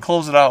Why don't down. you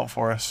close it out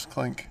for us,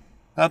 Clink?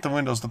 Not the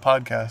windows, the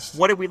podcast.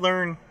 What did we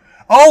learn?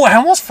 Oh, I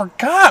almost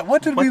forgot.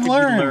 What did we What did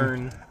learn? we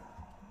learn?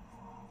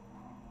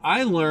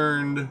 I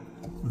learned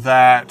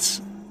that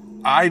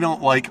I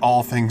don't like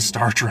all things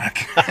Star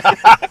Trek.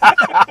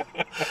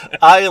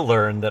 I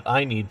learned that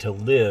I need to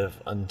live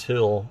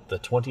until the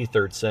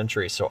 23rd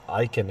century so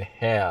I can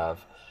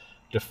have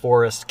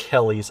DeForest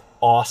Kelly's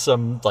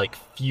awesome, like,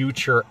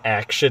 future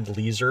action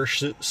leisure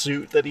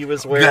suit that he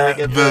was wearing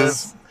in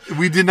this.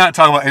 We did not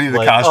talk about any of the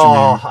Like, costuming.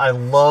 oh, I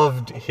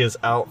loved his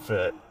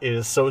outfit. It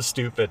is so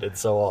stupid and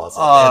so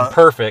awesome. And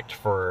perfect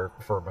for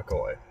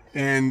McCoy.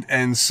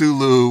 And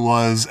Sulu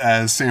was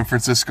as San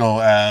Francisco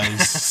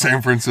as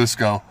San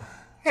Francisco.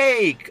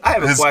 Hey, I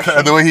have a His,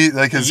 question. the way he,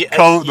 like his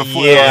coat, the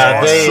foot.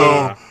 Yeah, was they,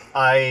 so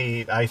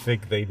I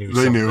think they knew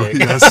they knew. something.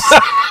 Yes.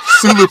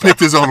 Sulu picked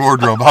his own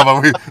wardrobe. How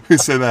about we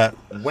say that?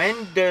 When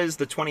does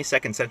the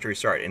 22nd century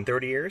start? In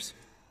 30 years?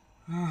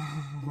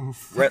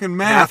 Fucking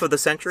math. Half of the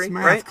century, It's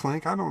math, right?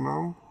 Clink. I don't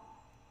know.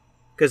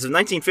 Because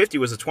 1950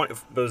 was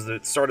the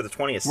start of the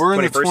 20th, We're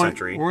in the 21st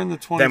century. We're in the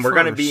 21st. Then we're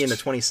going to be in the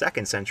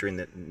 22nd century in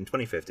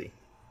 2050.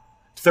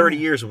 30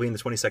 years will be in the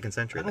 22nd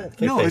century. Then.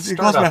 No, it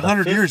goes by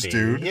 100 years,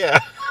 dude. Yeah.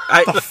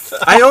 I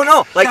don't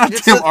know. Like it's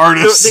Goddamn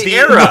artists. the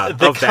era of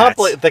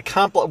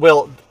that.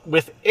 Well,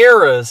 with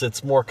eras,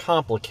 it's more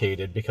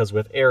complicated because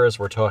with eras,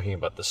 we're talking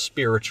about the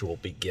spiritual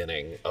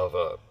beginning of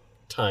a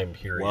time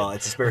period. Well,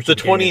 it's a spiritual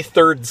The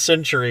 23rd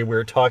century,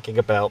 we're talking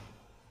about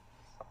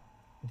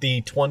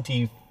the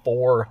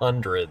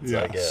 2400s,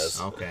 I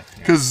guess. Okay.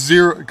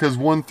 Because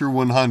 1 through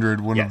 100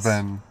 wouldn't have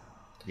been.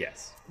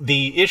 Yes.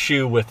 The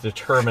issue with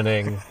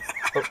determining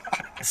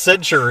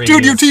centuries...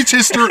 Dude, you teach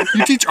history.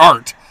 You teach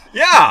art.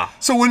 Yeah.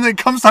 So when it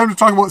comes time to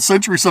talk about what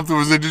century something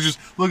was in, you just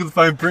look at the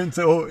fine print and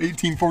say,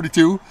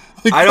 1842?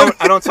 Like,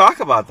 I don't talk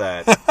about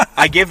that.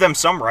 I give them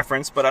some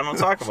reference, but I don't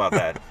talk about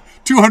that.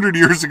 200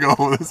 years ago,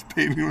 this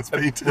painting was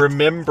painted.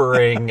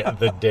 Remembering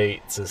the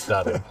dates is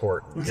not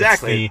important.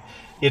 Exactly.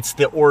 It's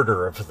the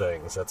order of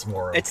things that's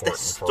more important. It's the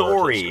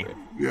story.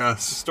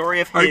 Yes. The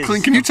story of his. All right,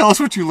 Clint, can you tell us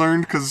what you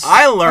learned? Because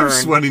I learned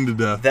I'm sweating to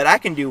death. that I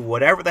can do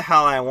whatever the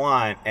hell I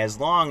want as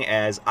long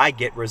as I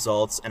get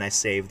results and I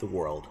save the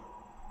world.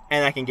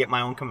 And I can get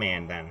my own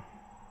command then.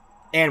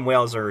 And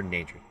whales are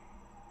endangered.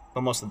 But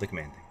most of the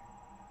command thing.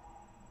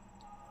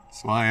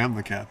 So I am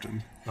the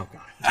captain. Oh,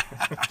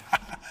 God.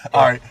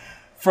 All right.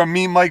 From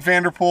me, Mike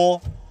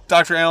Vanderpool,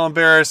 Dr. Alan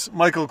Barris,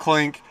 Michael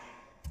Klink.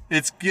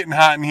 It's getting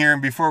hot in here,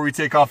 and before we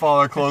take off all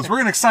our clothes, we're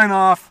going to sign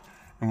off,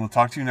 and we'll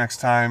talk to you next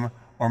time,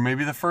 or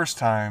maybe the first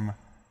time,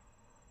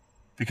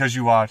 because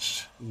you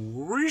watched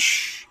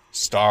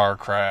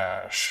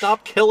Starcrash.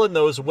 Stop killing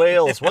those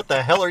whales. What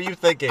the hell are you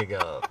thinking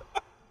of?